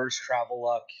have the worst travel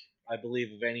luck, I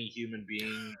believe, of any human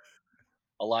being,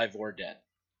 alive or dead.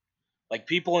 Like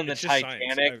people in the It's just science.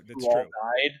 Titanic That's who all true.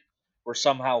 died were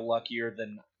somehow luckier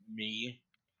than me.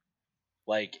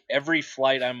 Like every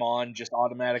flight I'm on just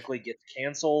automatically gets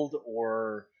canceled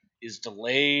or is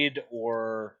delayed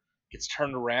or gets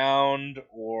turned around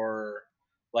or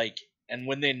like, and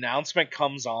when the announcement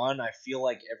comes on, I feel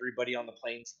like everybody on the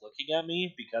plane's looking at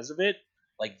me because of it.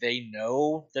 Like they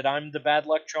know that I'm the bad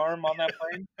luck charm on that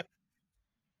plane.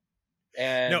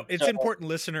 No, And it's so important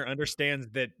listener understands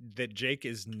that Jake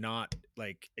is not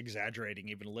like exaggerating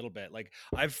even a little bit. Like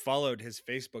I've followed his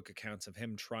Facebook accounts of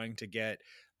him trying to get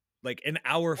like an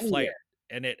hour flight, anywhere,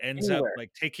 and it ends up anywhere.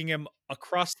 like taking him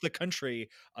across the country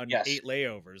on Yes. 8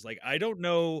 layovers. Like I don't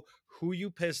know who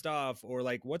you pissed off, or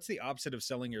like what's the opposite of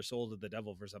selling your soul to the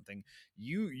devil for something.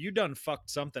 You done fucked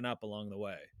something up along the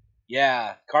way.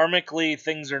 Yeah, karmically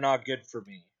things are not good for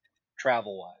me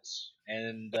travel wise.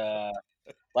 And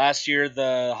last year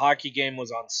the hockey game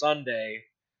was on Sunday,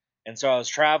 and so I was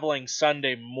traveling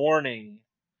Sunday morning,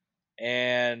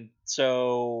 and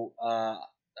so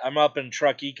I'm up in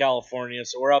Truckee, California.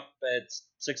 So we're up at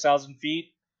 6,000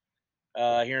 feet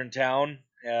here in town,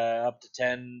 up to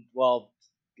 10, well,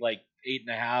 like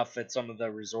 8.5 at some of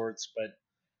the resorts. But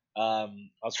I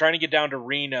was trying to get down to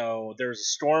Reno. There was a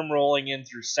storm rolling in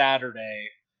through Saturday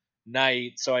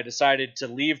night, so I decided to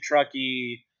leave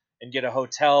Truckee and get a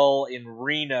hotel in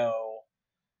Reno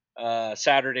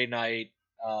Saturday night.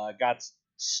 Got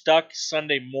stuck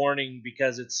Sunday morning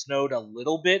because it snowed a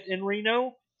little bit in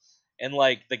Reno, and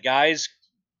like the guys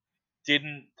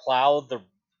didn't plow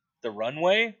the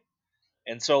runway,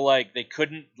 and so like they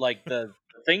couldn't like the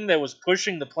thing that was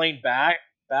pushing the plane back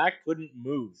couldn't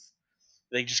move.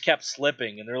 They just kept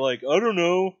slipping, and they're like, I don't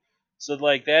know. So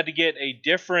like they had to get a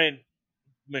different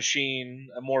machine,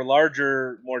 a more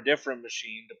larger, more different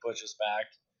machine to push us back,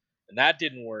 and that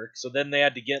didn't work. So then they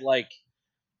had to get like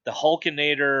the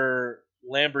Hulkinator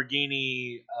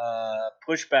Lamborghini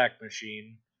pushback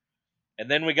machine,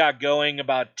 and then we got going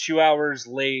about 2 hours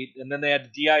late, and then they had to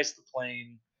de-ice the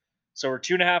plane. So we're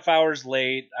 2.5 hours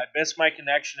late. I missed my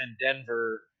connection in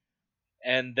Denver,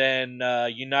 and then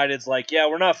United's like, yeah,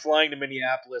 we're not flying to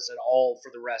Minneapolis at all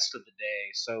for the rest of the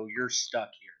day, so you're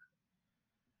stuck here.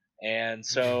 And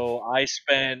so I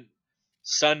spent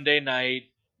Sunday night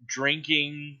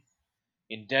drinking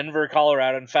in Denver,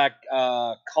 Colorado. In fact,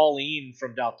 Colleen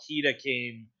from Dalkita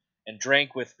came and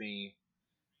drank with me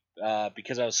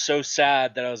because I was so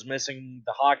sad that I was missing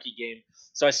the hockey game.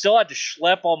 So I still had to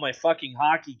schlep all my fucking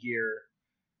hockey gear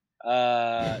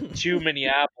to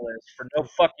Minneapolis for no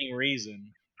fucking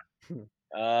reason.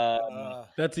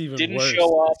 That's even Didn't worse.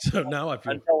 show up So now I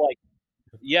feel until like,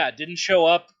 yeah, didn't show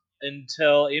up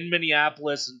until in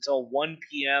Minneapolis until 1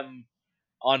 p.m.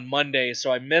 on Monday.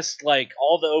 So I missed like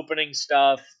all the opening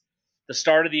stuff, the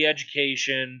start of the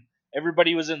education.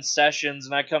 Everybody was in sessions,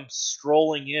 and I come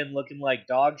strolling in looking like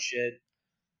dog shit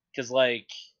because, like,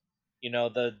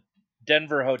 the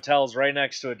Denver hotel's right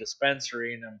next to a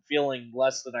dispensary, and I'm feeling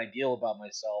less than ideal about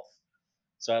myself.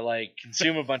 So I like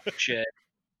consume a bunch of shit.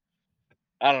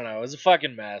 I don't know. It was a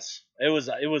fucking mess.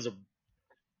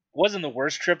 Wasn't the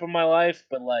worst trip of my life,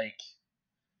 but like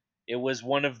it was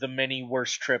one of the many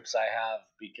worst trips I have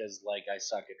because like I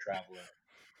suck at traveling.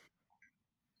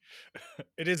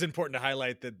 It is important to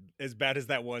highlight that as bad as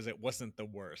that was, it wasn't the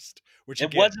worst, which It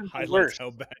again wasn't the highlights worst.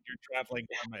 how bad your traveling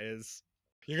karma is.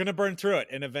 You're gonna burn through it,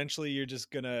 and eventually you're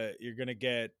gonna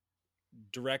get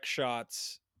direct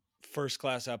shots, first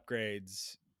class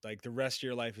upgrades. Like the rest of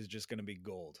your life is just gonna be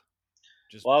gold.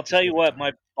 Well, I'll tell Just you give it what, time.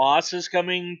 my boss is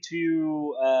coming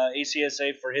to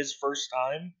ACSA for his first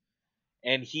time,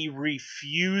 and he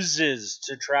refuses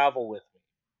to travel with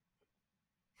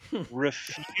me.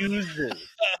 Refuses.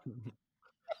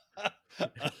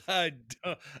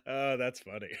 Oh, that's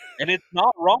funny. And it's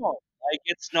not wrong. Like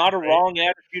it's not a Right? wrong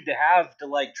attitude to have to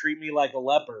like treat me like a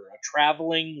leper, a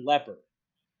traveling leper.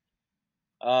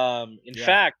 In Yeah.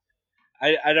 fact,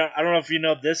 I don't know if you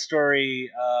know this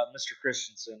story, Mr.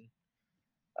 Christensen.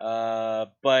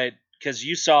 But because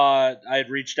you saw, I had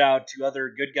reached out to other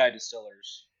Good Guy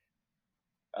distillers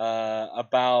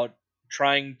about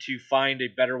trying to find a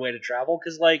better way to travel.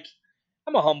 Because, like,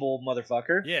 I'm a humble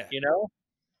motherfucker, Yeah. you know?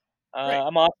 Right.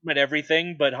 I'm awesome at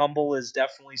everything, but humble is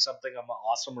definitely something I'm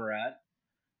awesomer at.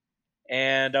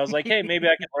 And I was like, hey, maybe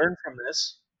I can learn from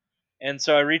this. And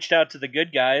so I reached out to the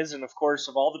Good Guys, and of course,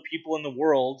 of all the people in the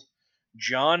world,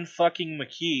 John fucking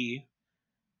McKee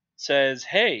says,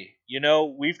 hey,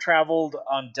 we've traveled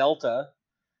on Delta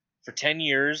for 10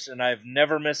 years, and I've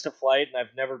never missed a flight, and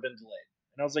I've never been delayed.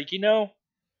 And I was like,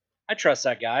 I trust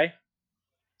that guy.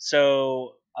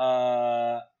 So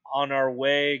on our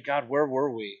way, God, where were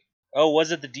we? Oh,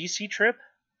 was it the DC trip?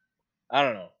 I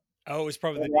don't know. Oh, it was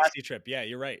probably the DC trip. Yeah,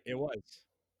 you're right. It was.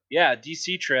 Yeah,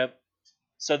 DC trip.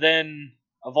 So then,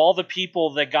 of all the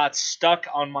people that got stuck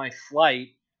on my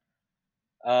flight,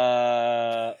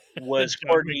 was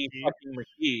Courtney McKee. fucking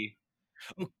McKee.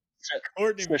 Oh,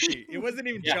 Courtney McKee. It wasn't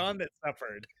even yeah. John that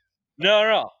suffered.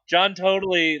 No. John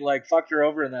totally like fucked her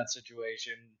over in that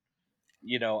situation,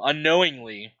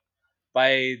 unknowingly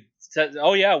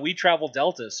oh yeah, we travel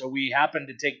Delta, so we happened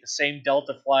to take the same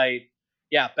Delta flight,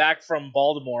 back from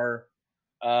Baltimore,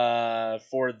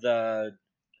 for the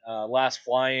last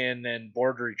fly-in and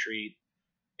board retreat,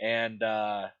 and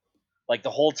like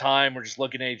the whole time we're just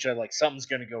looking at each other like something's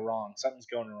going to go wrong, something's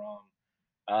going wrong.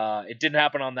 It didn't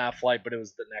happen on that flight, but it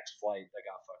was the next flight that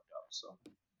got fucked up. So.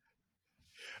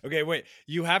 Okay, wait.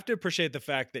 You have to appreciate the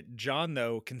fact that John,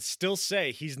 though, can still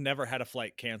say he's never had a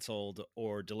flight canceled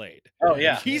or delayed. Oh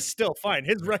yeah, he's still fine.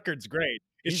 His record's great.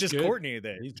 It's just good. Courtney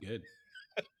that he's good.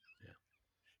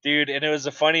 Dude, and it was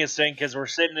the funniest thing because we're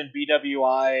sitting in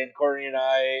BWI, and Courtney and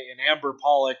I and Amber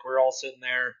Pollock, we're all sitting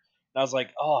there, and I was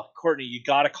like, "Oh, Courtney, you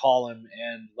gotta call him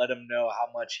and let him know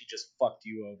how much he just fucked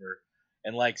you over."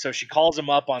 And like, so she calls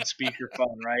him up on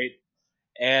speakerphone, right?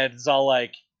 And it's all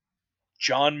like,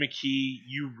 "John McKee,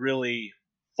 you really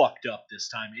fucked up this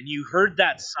time." And you heard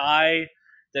that sigh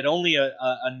that only a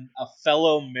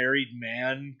fellow married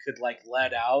man could like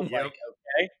let out, Yep. like,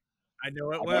 okay, I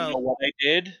know it I well. don't know what I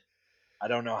did. I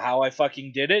don't know how I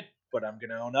fucking did it, but I'm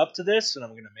gonna own up to this and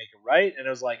I'm gonna make it right. And it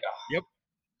was like, oh, Yep.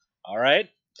 all right,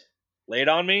 lay it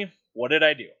on me. What did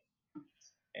I do?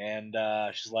 And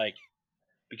she's like,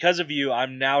 because of you,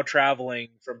 I'm now traveling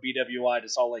from BWI to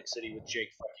Salt Lake City with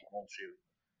Jake fucking Holshoe.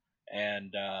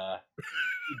 And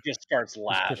he just starts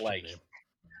laughing, like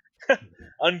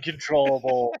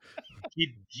uncontrollable.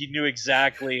 He knew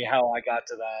exactly how I got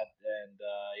to that, and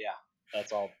yeah,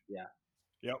 that's all. Yeah.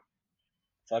 Yep.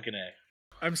 Fucking A.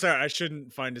 I'm sorry. I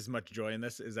shouldn't find as much joy in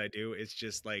this as I do. It's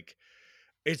just like,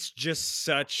 it's just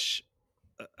such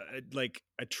like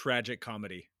a tragic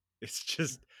comedy. It's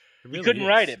just Really you couldn't is.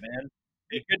 write it, man.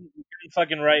 You couldn't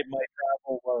fucking write my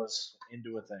travel woes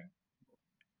into a thing.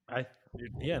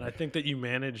 And I think that you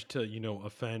managed to,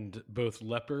 offend both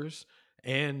lepers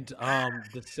and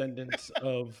descendants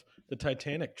of the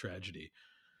Titanic tragedy.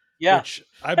 Yeah. Which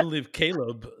I believe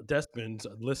Caleb Desmond's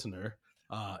listener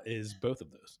is both of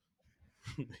those.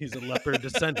 He's a leper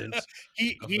descendant.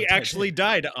 he actually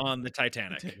died on the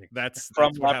Titanic. That's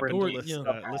From what happened to leprosy.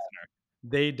 listener.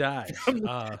 They died.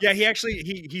 Yeah, he actually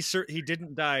he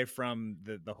didn't die from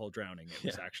the whole drowning. It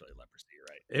was actually leprosy,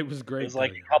 right? It was great. It was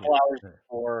like a couple hours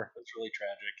before. It was really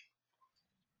tragic.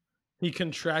 He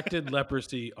contracted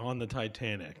leprosy on the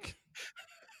Titanic.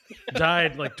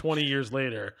 Died like 20 years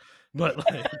later, but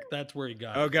like that's where he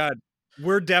got Oh it. God,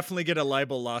 we're definitely get a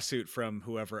libel lawsuit from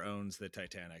whoever owns the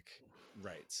Titanic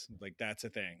rights. Like that's a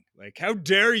thing. Like how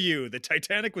dare you? The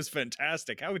Titanic was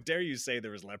fantastic. How dare you say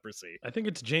there was leprosy? I think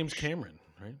it's James Cameron,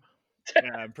 right?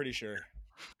 Yeah, I'm pretty sure.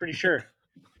 Pretty sure.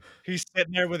 He's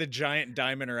sitting there with a giant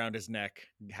diamond around his neck,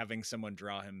 having someone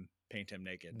draw him, paint him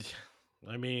naked.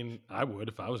 I mean, I would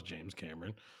if I was James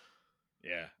Cameron.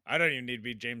 Yeah, I don't even need to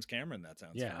be James Cameron. That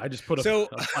sounds fun. I just put a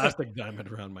plastic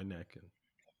diamond around my neck.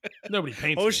 And nobody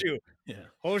paints Holshoe. Yeah.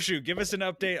 Holshoe, give us an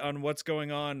update on what's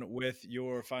going on with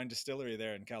your fine distillery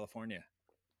there in California.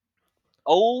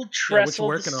 Old Trestle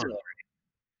what you Distillery.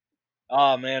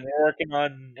 Oh man, we're working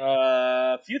on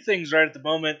a few things right at the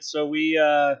moment. So we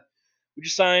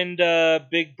just signed a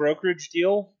big brokerage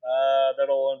deal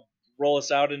that'll roll us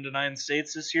out into 9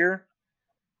 states this year.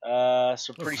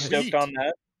 So pretty stoked on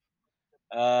that.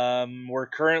 We're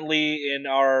currently in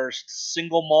our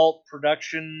single malt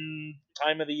production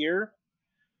time of the year.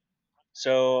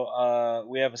 So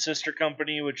we have a sister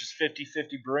company, which is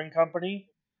 50/50 Brewing Company,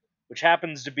 which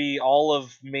happens to be all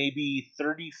of maybe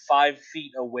 35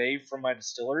 feet away from my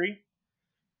distillery.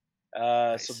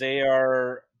 Nice. So they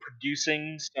are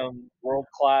producing some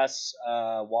world-class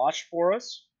wash for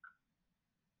us.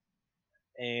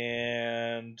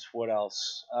 And what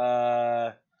else?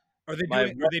 Are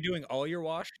they doing all your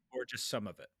wash or just some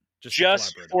of it?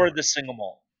 Just for the single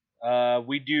malt.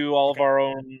 We do all of our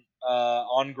own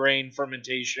on grain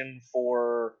fermentation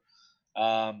for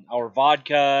our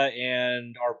vodka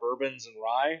and our bourbons and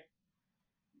rye.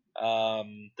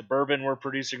 The bourbon we're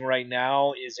producing right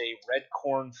now is a red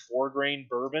corn 4-grain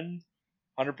bourbon,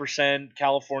 100%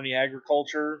 California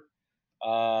agriculture,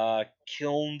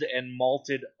 kilned and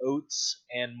malted oats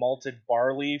and malted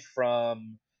barley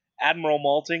from Admiral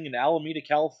Malting in Alameda,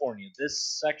 California. This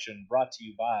section brought to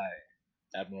you by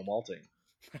Admiral Malting.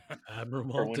 Admiral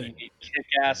Malting. For when you need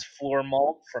kick-ass floor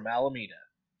malt from Alameda.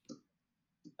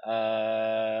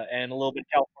 And a little bit of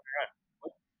California.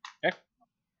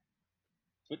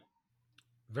 Okay.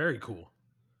 Very cool.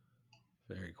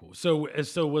 Very cool. So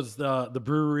was the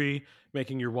brewery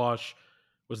making your wash,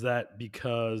 was that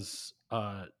because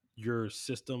your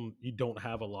system, you don't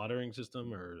have a lautering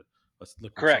system or a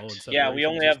liquid Correct. solid separation? Yeah, we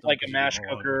only have like a because mash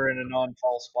cooker and a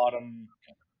non-false bottom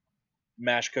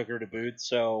mash cooker to boot.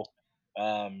 So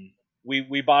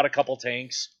we bought a couple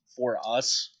tanks for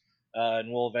us,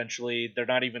 and we'll eventually. They're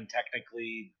not even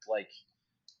technically like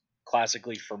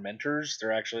classically fermenters.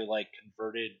 They're actually like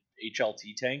converted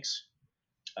HLT tanks.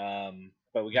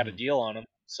 But we got a deal on them,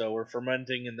 so we're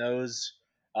fermenting in those.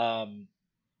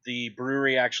 The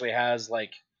brewery actually has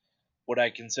like what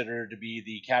I consider to be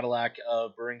the Cadillac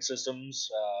of brewing systems,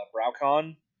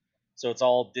 Braucon. So it's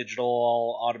all digital,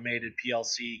 all automated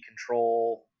PLC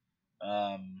control,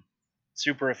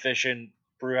 super efficient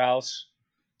brew house.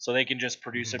 So they can just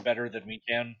produce it better than we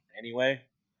can anyway.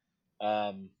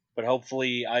 But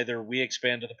hopefully either we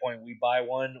expand to the point we buy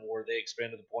one or they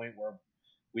expand to the point where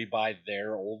we buy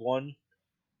their old one.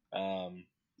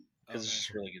 Because it's just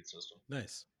a really good system.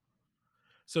 Nice.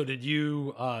 So did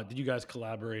you guys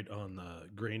collaborate on the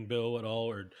grain bill at all,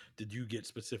 or did you get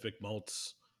specific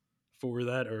malts for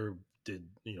that, or did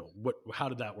how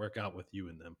did that work out with you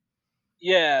and them?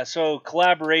 Yeah, so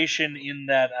collaboration in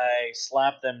that I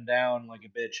slapped them down like a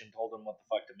bitch and told them what the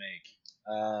fuck to make.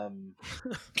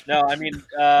 No, I mean,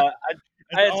 I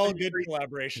had all good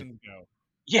collaborations go.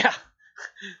 Yeah,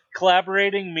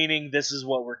 collaborating meaning this is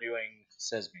what we're doing,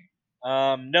 says me.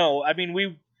 No, I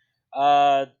mean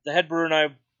the head brewer and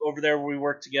I over there, we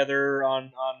worked together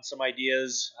on some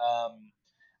ideas.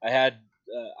 I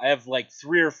have like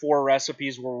 3 or 4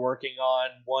 recipes we're working on.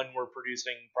 One we're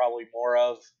producing probably more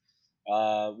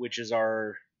of, which is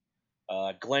our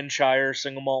Glenshire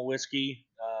single malt whiskey.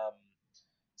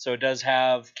 So it does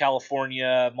have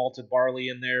California malted barley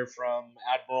in there from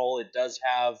Admiral. It does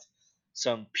have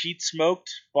some peat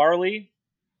smoked barley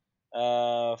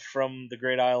from the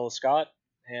Great Isle of Scott,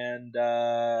 and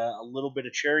a little bit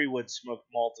of cherrywood smoked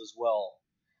malt as well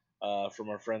from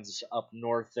our friends up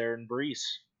north there in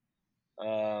Breese.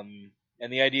 And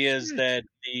the idea is that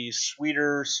the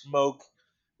sweeter smoke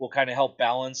will kind of help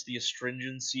balance the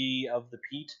astringency of the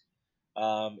peat.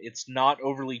 It's not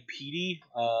overly peaty,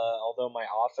 although my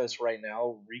office right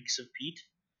now reeks of peat.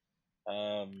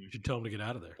 You should tell them to get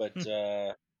out of there. But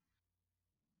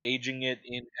aging it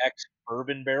in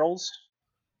ex-bourbon barrels.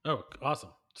 Oh, awesome.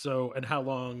 So, and how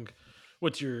long?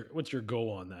 What's your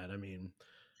goal on that? I mean,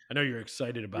 I know you're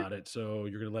excited about it, so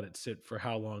you're gonna let it sit for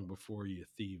how long before you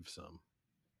thieve some?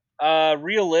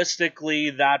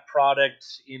 Realistically, that product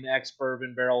in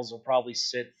ex-bourbon barrels will probably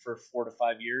sit for 4 to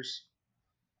 5 years.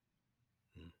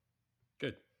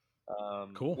 Good.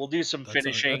 Cool. We'll do some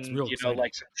finishing,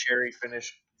 like some cherry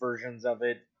finish versions of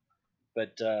it,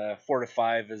 but 4 to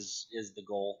 5 is the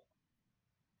goal.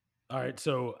 All right.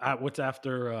 So, what's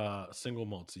after single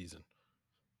malt season?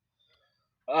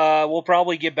 We'll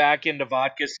probably get back into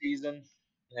vodka season,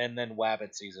 and then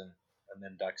Wabbit season, and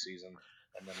then duck season,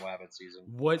 and then Wabbit season.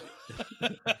 What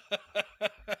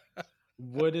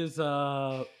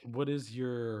is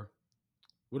your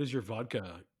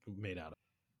vodka made out of?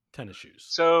 Tennis shoes.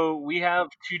 So we have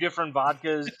 2 different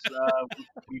vodkas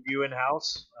we do in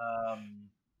house.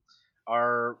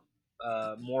 Our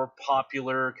more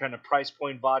popular kind of price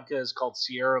point vodka is called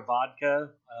Sierra Vodka.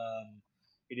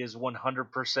 It is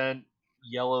 100%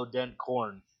 yellow dent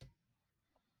corn.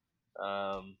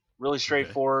 Really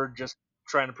straightforward. Just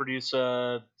trying to produce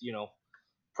a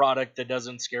product that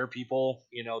doesn't scare people.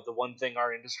 The one thing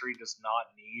our industry does not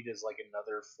need is like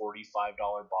another $45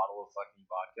 bottle of fucking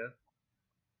vodka.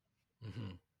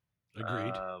 Mm-hmm.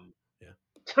 Agreed. Yeah.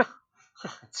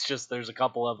 It's just there's a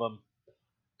couple of them.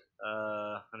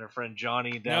 And our friend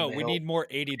Johnny down the we hill. need more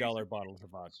 $80 bottles of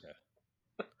vodka.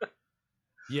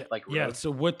 Yeah. Yeah.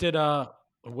 So what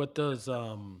does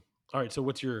all right, so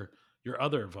what's your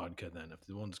other vodka then, if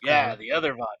the one's called? Yeah, the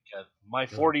other vodka. My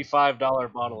 $45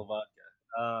 bottle of vodka.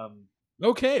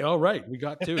 Okay, all right, we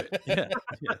got to it. Yeah,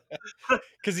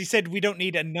 because he said we don't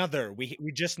need another. We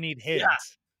just need his. Yeah,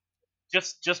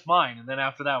 just mine, and then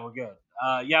after that we're good.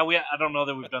 I don't know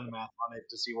that we've done the math on it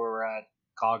to see where we're at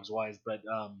cogs wise, but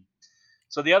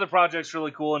so the other project's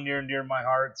really cool and near and dear to my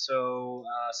heart. So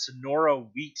Sonora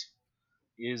Wheat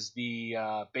is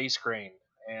the base grain,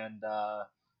 and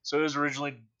so it was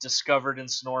originally discovered in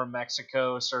Sonora,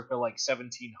 Mexico, circa like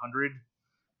 1700,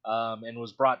 and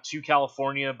was brought to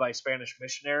California by Spanish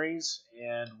missionaries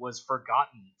and was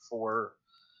forgotten for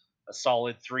a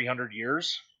solid 300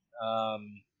 years.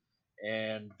 Um,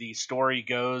 and the story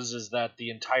goes is that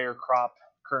the entire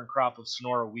current crop of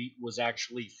Sonora wheat, was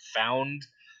actually found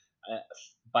uh,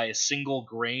 by a single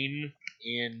grain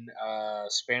in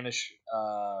Spanish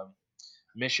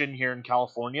mission here in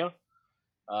California.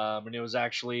 And it was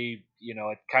actually,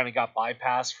 it kind of got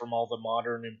bypassed from all the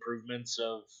modern improvements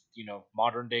of,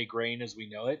 modern day grain as we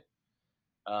know it.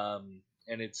 And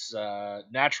it's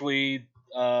naturally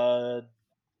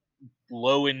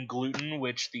low in gluten,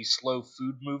 which the slow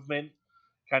food movement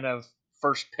kind of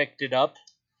first picked it up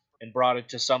and brought it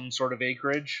to some sort of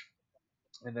acreage.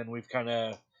 And then we've kind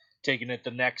of taken it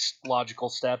the next logical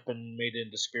step and made it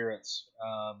into spirits.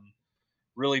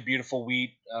 Really beautiful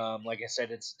wheat. Like I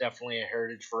said, it's definitely a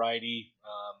heritage variety.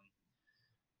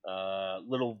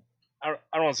 Little, I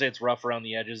don't want to say it's rough around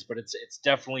the edges, but it's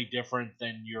definitely different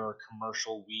than your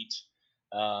commercial wheat.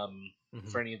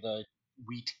 For any of the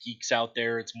wheat geeks out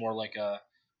there, it's more like a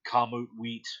Kamut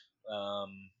wheat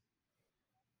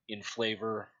in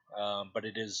flavor, but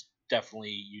it is definitely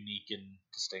unique and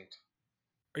distinct.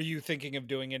 Are you thinking of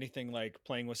doing anything like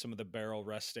playing with some of the barrel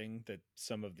resting that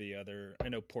some of the other? I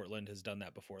know Portland has done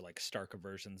that before, like Stark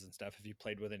versions and stuff. Have you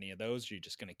played with any of those? Or are you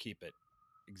just going to keep it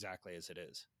exactly as it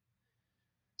is?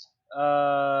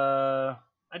 I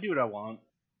do what I want,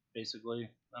 basically.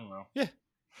 I don't know. Yeah,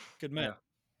 good man.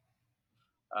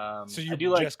 So you're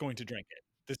just going to drink it.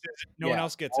 This is no one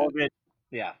else gets all it. Of it.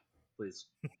 Yeah, please.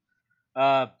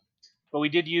 But we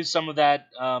did use some of that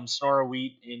Sonora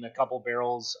wheat in a couple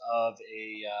barrels of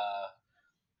a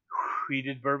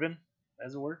wheated bourbon,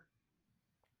 as it were.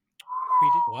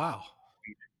 Wow.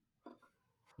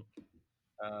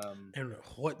 Um, And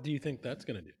what do you think that's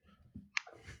going to do?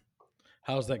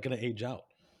 How's that going to age out?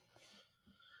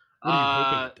 What are you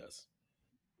hoping it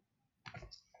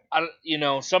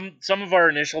does? Some of our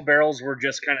initial barrels were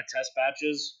just kind of test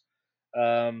batches.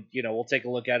 We'll take a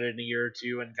look at it in a year or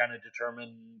two and kind of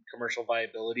determine commercial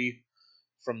viability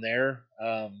from there.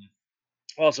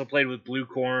 We also played with blue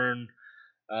corn.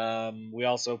 We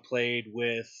also played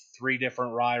with 3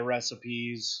 different rye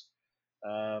recipes.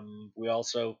 We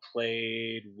also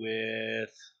played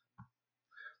with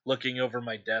looking over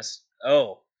my desk.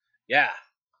 Oh, yeah.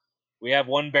 We have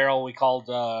one barrel we called.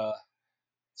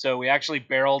 So we actually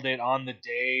barreled it on the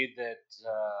day that.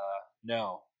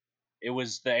 No, it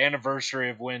was the anniversary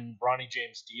of when Bronny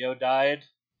James Dio died.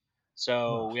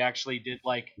 So we actually did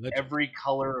like every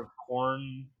color of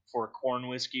corn for corn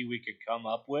whiskey we could come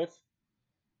up with,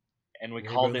 and we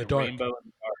called it Rainbow in the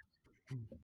Dark.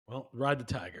 Well, ride the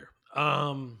tiger.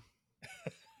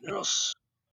 Yes.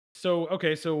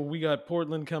 So we got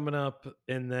Portland coming up,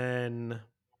 and then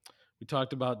we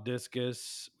talked about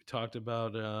discus. We talked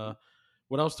about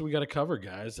what else do we got to cover,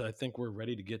 guys? I think we're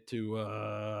ready to get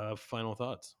to final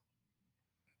thoughts.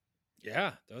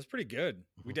 Yeah, that was pretty good.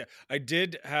 I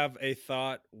did have a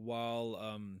thought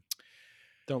while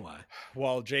don't lie.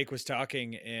 While Jake was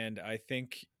talking, and I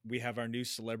think we have our new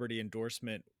celebrity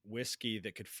endorsement whiskey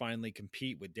that could finally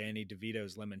compete with Danny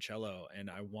DeVito's Limoncello,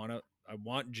 and I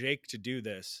want Jake to do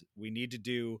this. We need to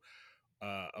do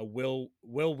a Will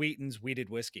Wheaton's wheated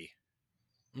whiskey.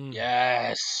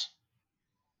 Yes.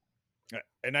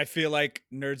 And I feel like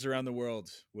nerds around the world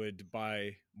would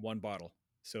buy one bottle.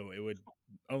 So it would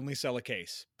only sell a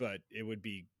case, but it would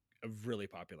be a really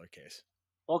popular case.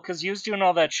 Well, because he was doing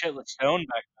all that shit with Stone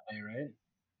back in the day,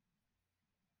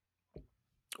 right?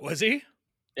 Was he?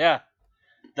 Yeah.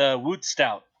 The Woot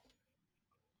Stout.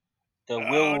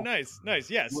 Nice.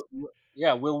 Yes.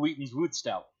 Will Wheaton's Woot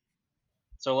Stout.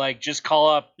 So, like, just call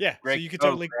up. Yeah, Greg so you could Coke,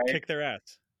 totally kick their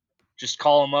ass. Just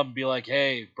call him up and be like,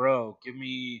 "Hey, bro, give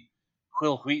me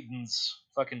Will Wheaton's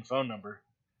fucking phone number."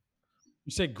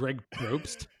 You say Greg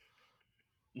Probst?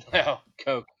 No,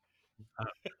 Coke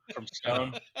from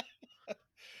Stone.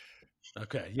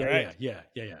 Okay. Yeah.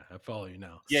 I follow you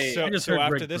now. Yeah. So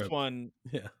after this one,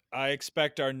 I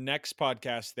expect our next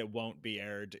podcast that won't be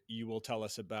aired, you will tell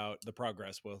us about the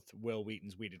progress with Will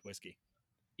Wheaton's wheated whiskey.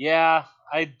 Yeah,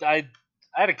 I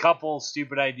had a couple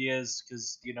stupid ideas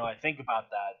because I think about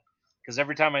that because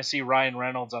every time I see Ryan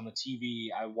Reynolds on the TV,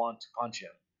 I want to punch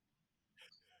him.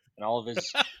 and all of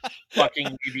his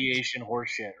fucking aviation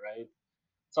horseshit, right?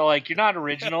 So like, you're not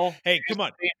original. Hey,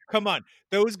 come on.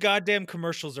 Those goddamn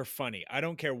commercials are funny. I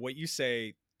don't care what you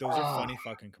say. Those are funny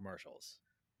fucking commercials.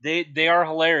 They are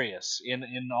hilarious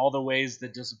in all the ways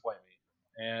that disappoint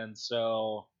me, and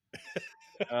so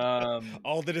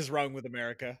all that is wrong with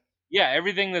America. Yeah,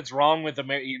 everything that's wrong with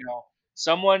America.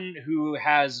 Someone who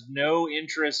has no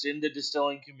interest in the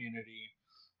distilling community,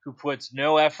 who puts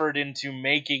no effort into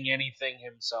making anything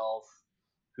himself,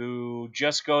 who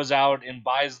just goes out and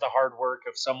buys the hard work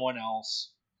of someone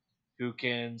else, who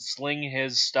can sling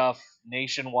his stuff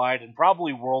nationwide and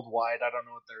probably worldwide. I don't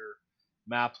know what their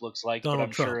map looks like, but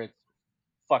I'm sure it's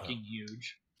fucking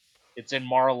huge. It's in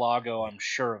Mar-a-Lago, I'm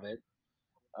sure of it.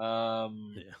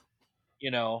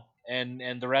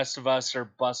 And the rest of us are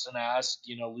busting ass,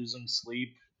 losing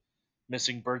sleep,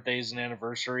 missing birthdays and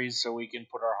anniversaries, so we can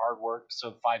put our hard work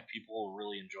so 5 people will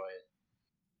really enjoy it.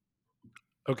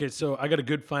 Okay, so I got a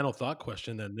good final thought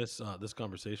question. Then this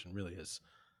conversation really has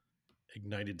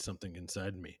ignited something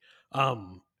inside me.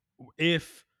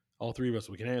 If all three of us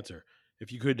we can answer,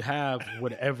 if you could have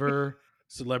whatever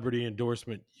celebrity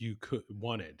endorsement you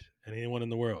wanted, anyone in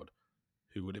the world,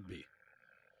 who would it be?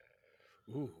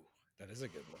 Ooh, that is a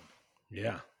good one.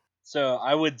 Yeah. So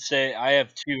I would say I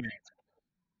have 2 answers,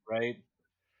 right?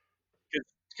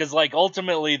 Because like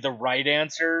ultimately the right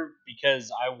answer,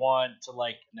 because I want to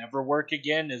like never work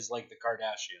again, is like the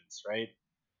Kardashians, right?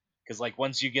 Because like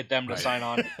once you get them to sign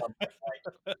on to something,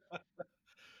 like,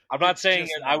 I'm not saying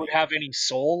that I would have any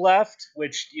soul left,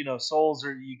 which souls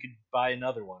are, you could buy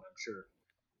another one, I'm sure.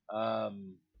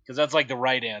 Because that's like the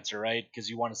right answer, right? Because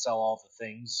you want to sell all the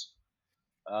things.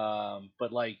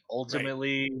 But like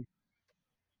ultimately,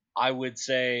 I would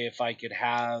say if I could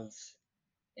have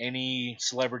any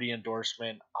celebrity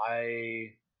endorsement,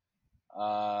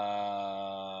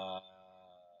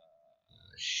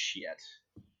 shit.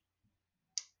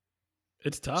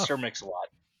 It's tough. Sir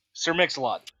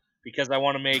Mix-a-Lot, because I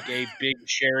want to make a big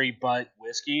sherry butt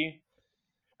whiskey,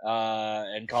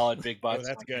 and call it Big Butts. Oh,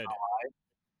 that's good.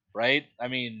 Right? I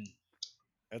mean,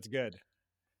 that's good.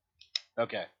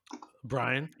 Okay.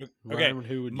 Brian, okay.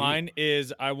 Who would Mine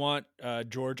is I want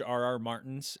George R.R.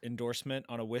 Martin's endorsement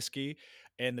on a whiskey,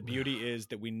 and the beauty is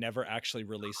that we never actually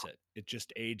release it. It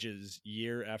just ages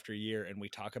year after year, and we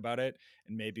talk about it,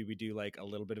 and maybe we do like a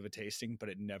little bit of a tasting, but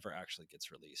it never actually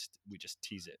gets released. We just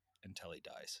tease it until he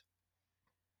dies.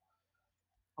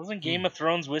 Wasn't Game of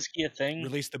Thrones whiskey a thing?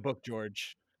 Release the book,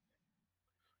 George.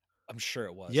 I'm sure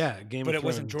it was. Yeah, Game but of it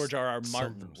wasn't Thrones George R.R.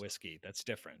 Martin whiskey. That's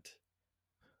different.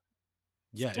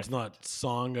 It's not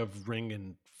Song of Ring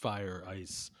and Fire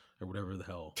Ice or whatever the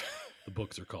hell the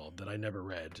books are called that I never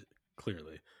read,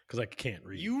 clearly, because I can't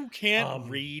read. You can't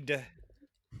read.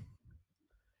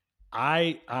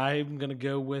 I'm gonna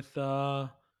go with I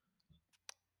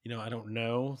don't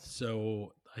know.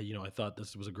 So I thought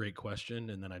this was a great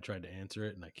question, and then I tried to answer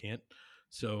it, and I can't.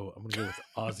 So I'm gonna go with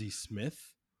Ozzie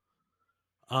Smith.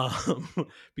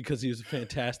 Because he was a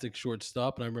fantastic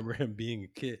shortstop, and I remember him being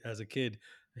as a kid,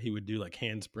 he would do like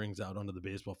handsprings out onto the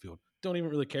baseball field. Don't even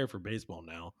really care for baseball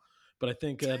now, but I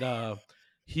think that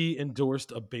he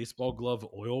endorsed a baseball glove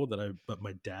oil but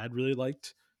my dad really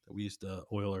liked, that we used to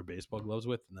oil our baseball gloves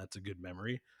with, and that's a good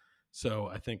memory. So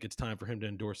I think it's time for him to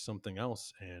endorse something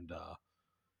else, and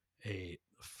a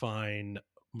fine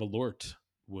Malort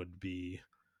would be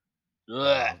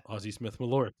Ozzie Smith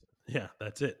Malort. Yeah,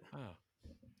 that's it. Oh.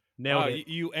 Nailed it.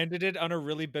 You ended it on a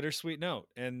really bittersweet note,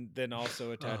 and then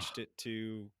also attached it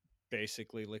to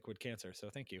basically liquid cancer. So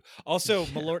thank you. Also,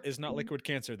 Malort is not liquid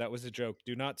cancer. That was a joke.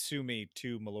 Do not sue me,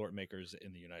 2 Malort makers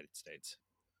in the United States.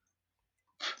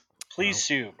 Please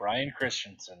sue Brian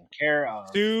Christensen.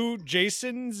 Sue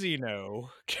Jason Zeno.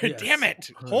 Yes. Damn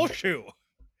it! Horseshoe.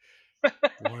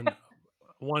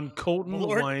 One Colton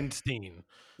Malort. Weinstein.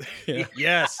 Yeah.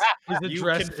 Yes. His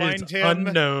address can find is him.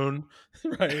 Unknown.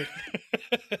 Right.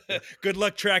 Good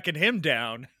luck tracking him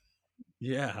down.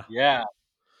 Yeah. Yeah.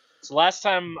 So last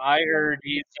time I heard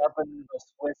he's up in the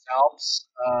Swiss Alps,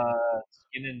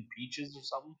 skinning peaches or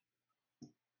something.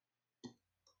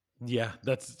 Yeah,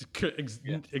 that's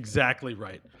exactly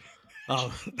right.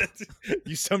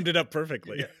 You summed it up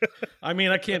perfectly. Yeah. I mean,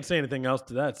 I can't say anything else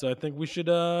to that, so I think we should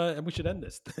end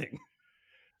this thing.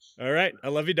 All right. I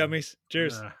love you, dummies.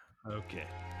 Cheers. Okay.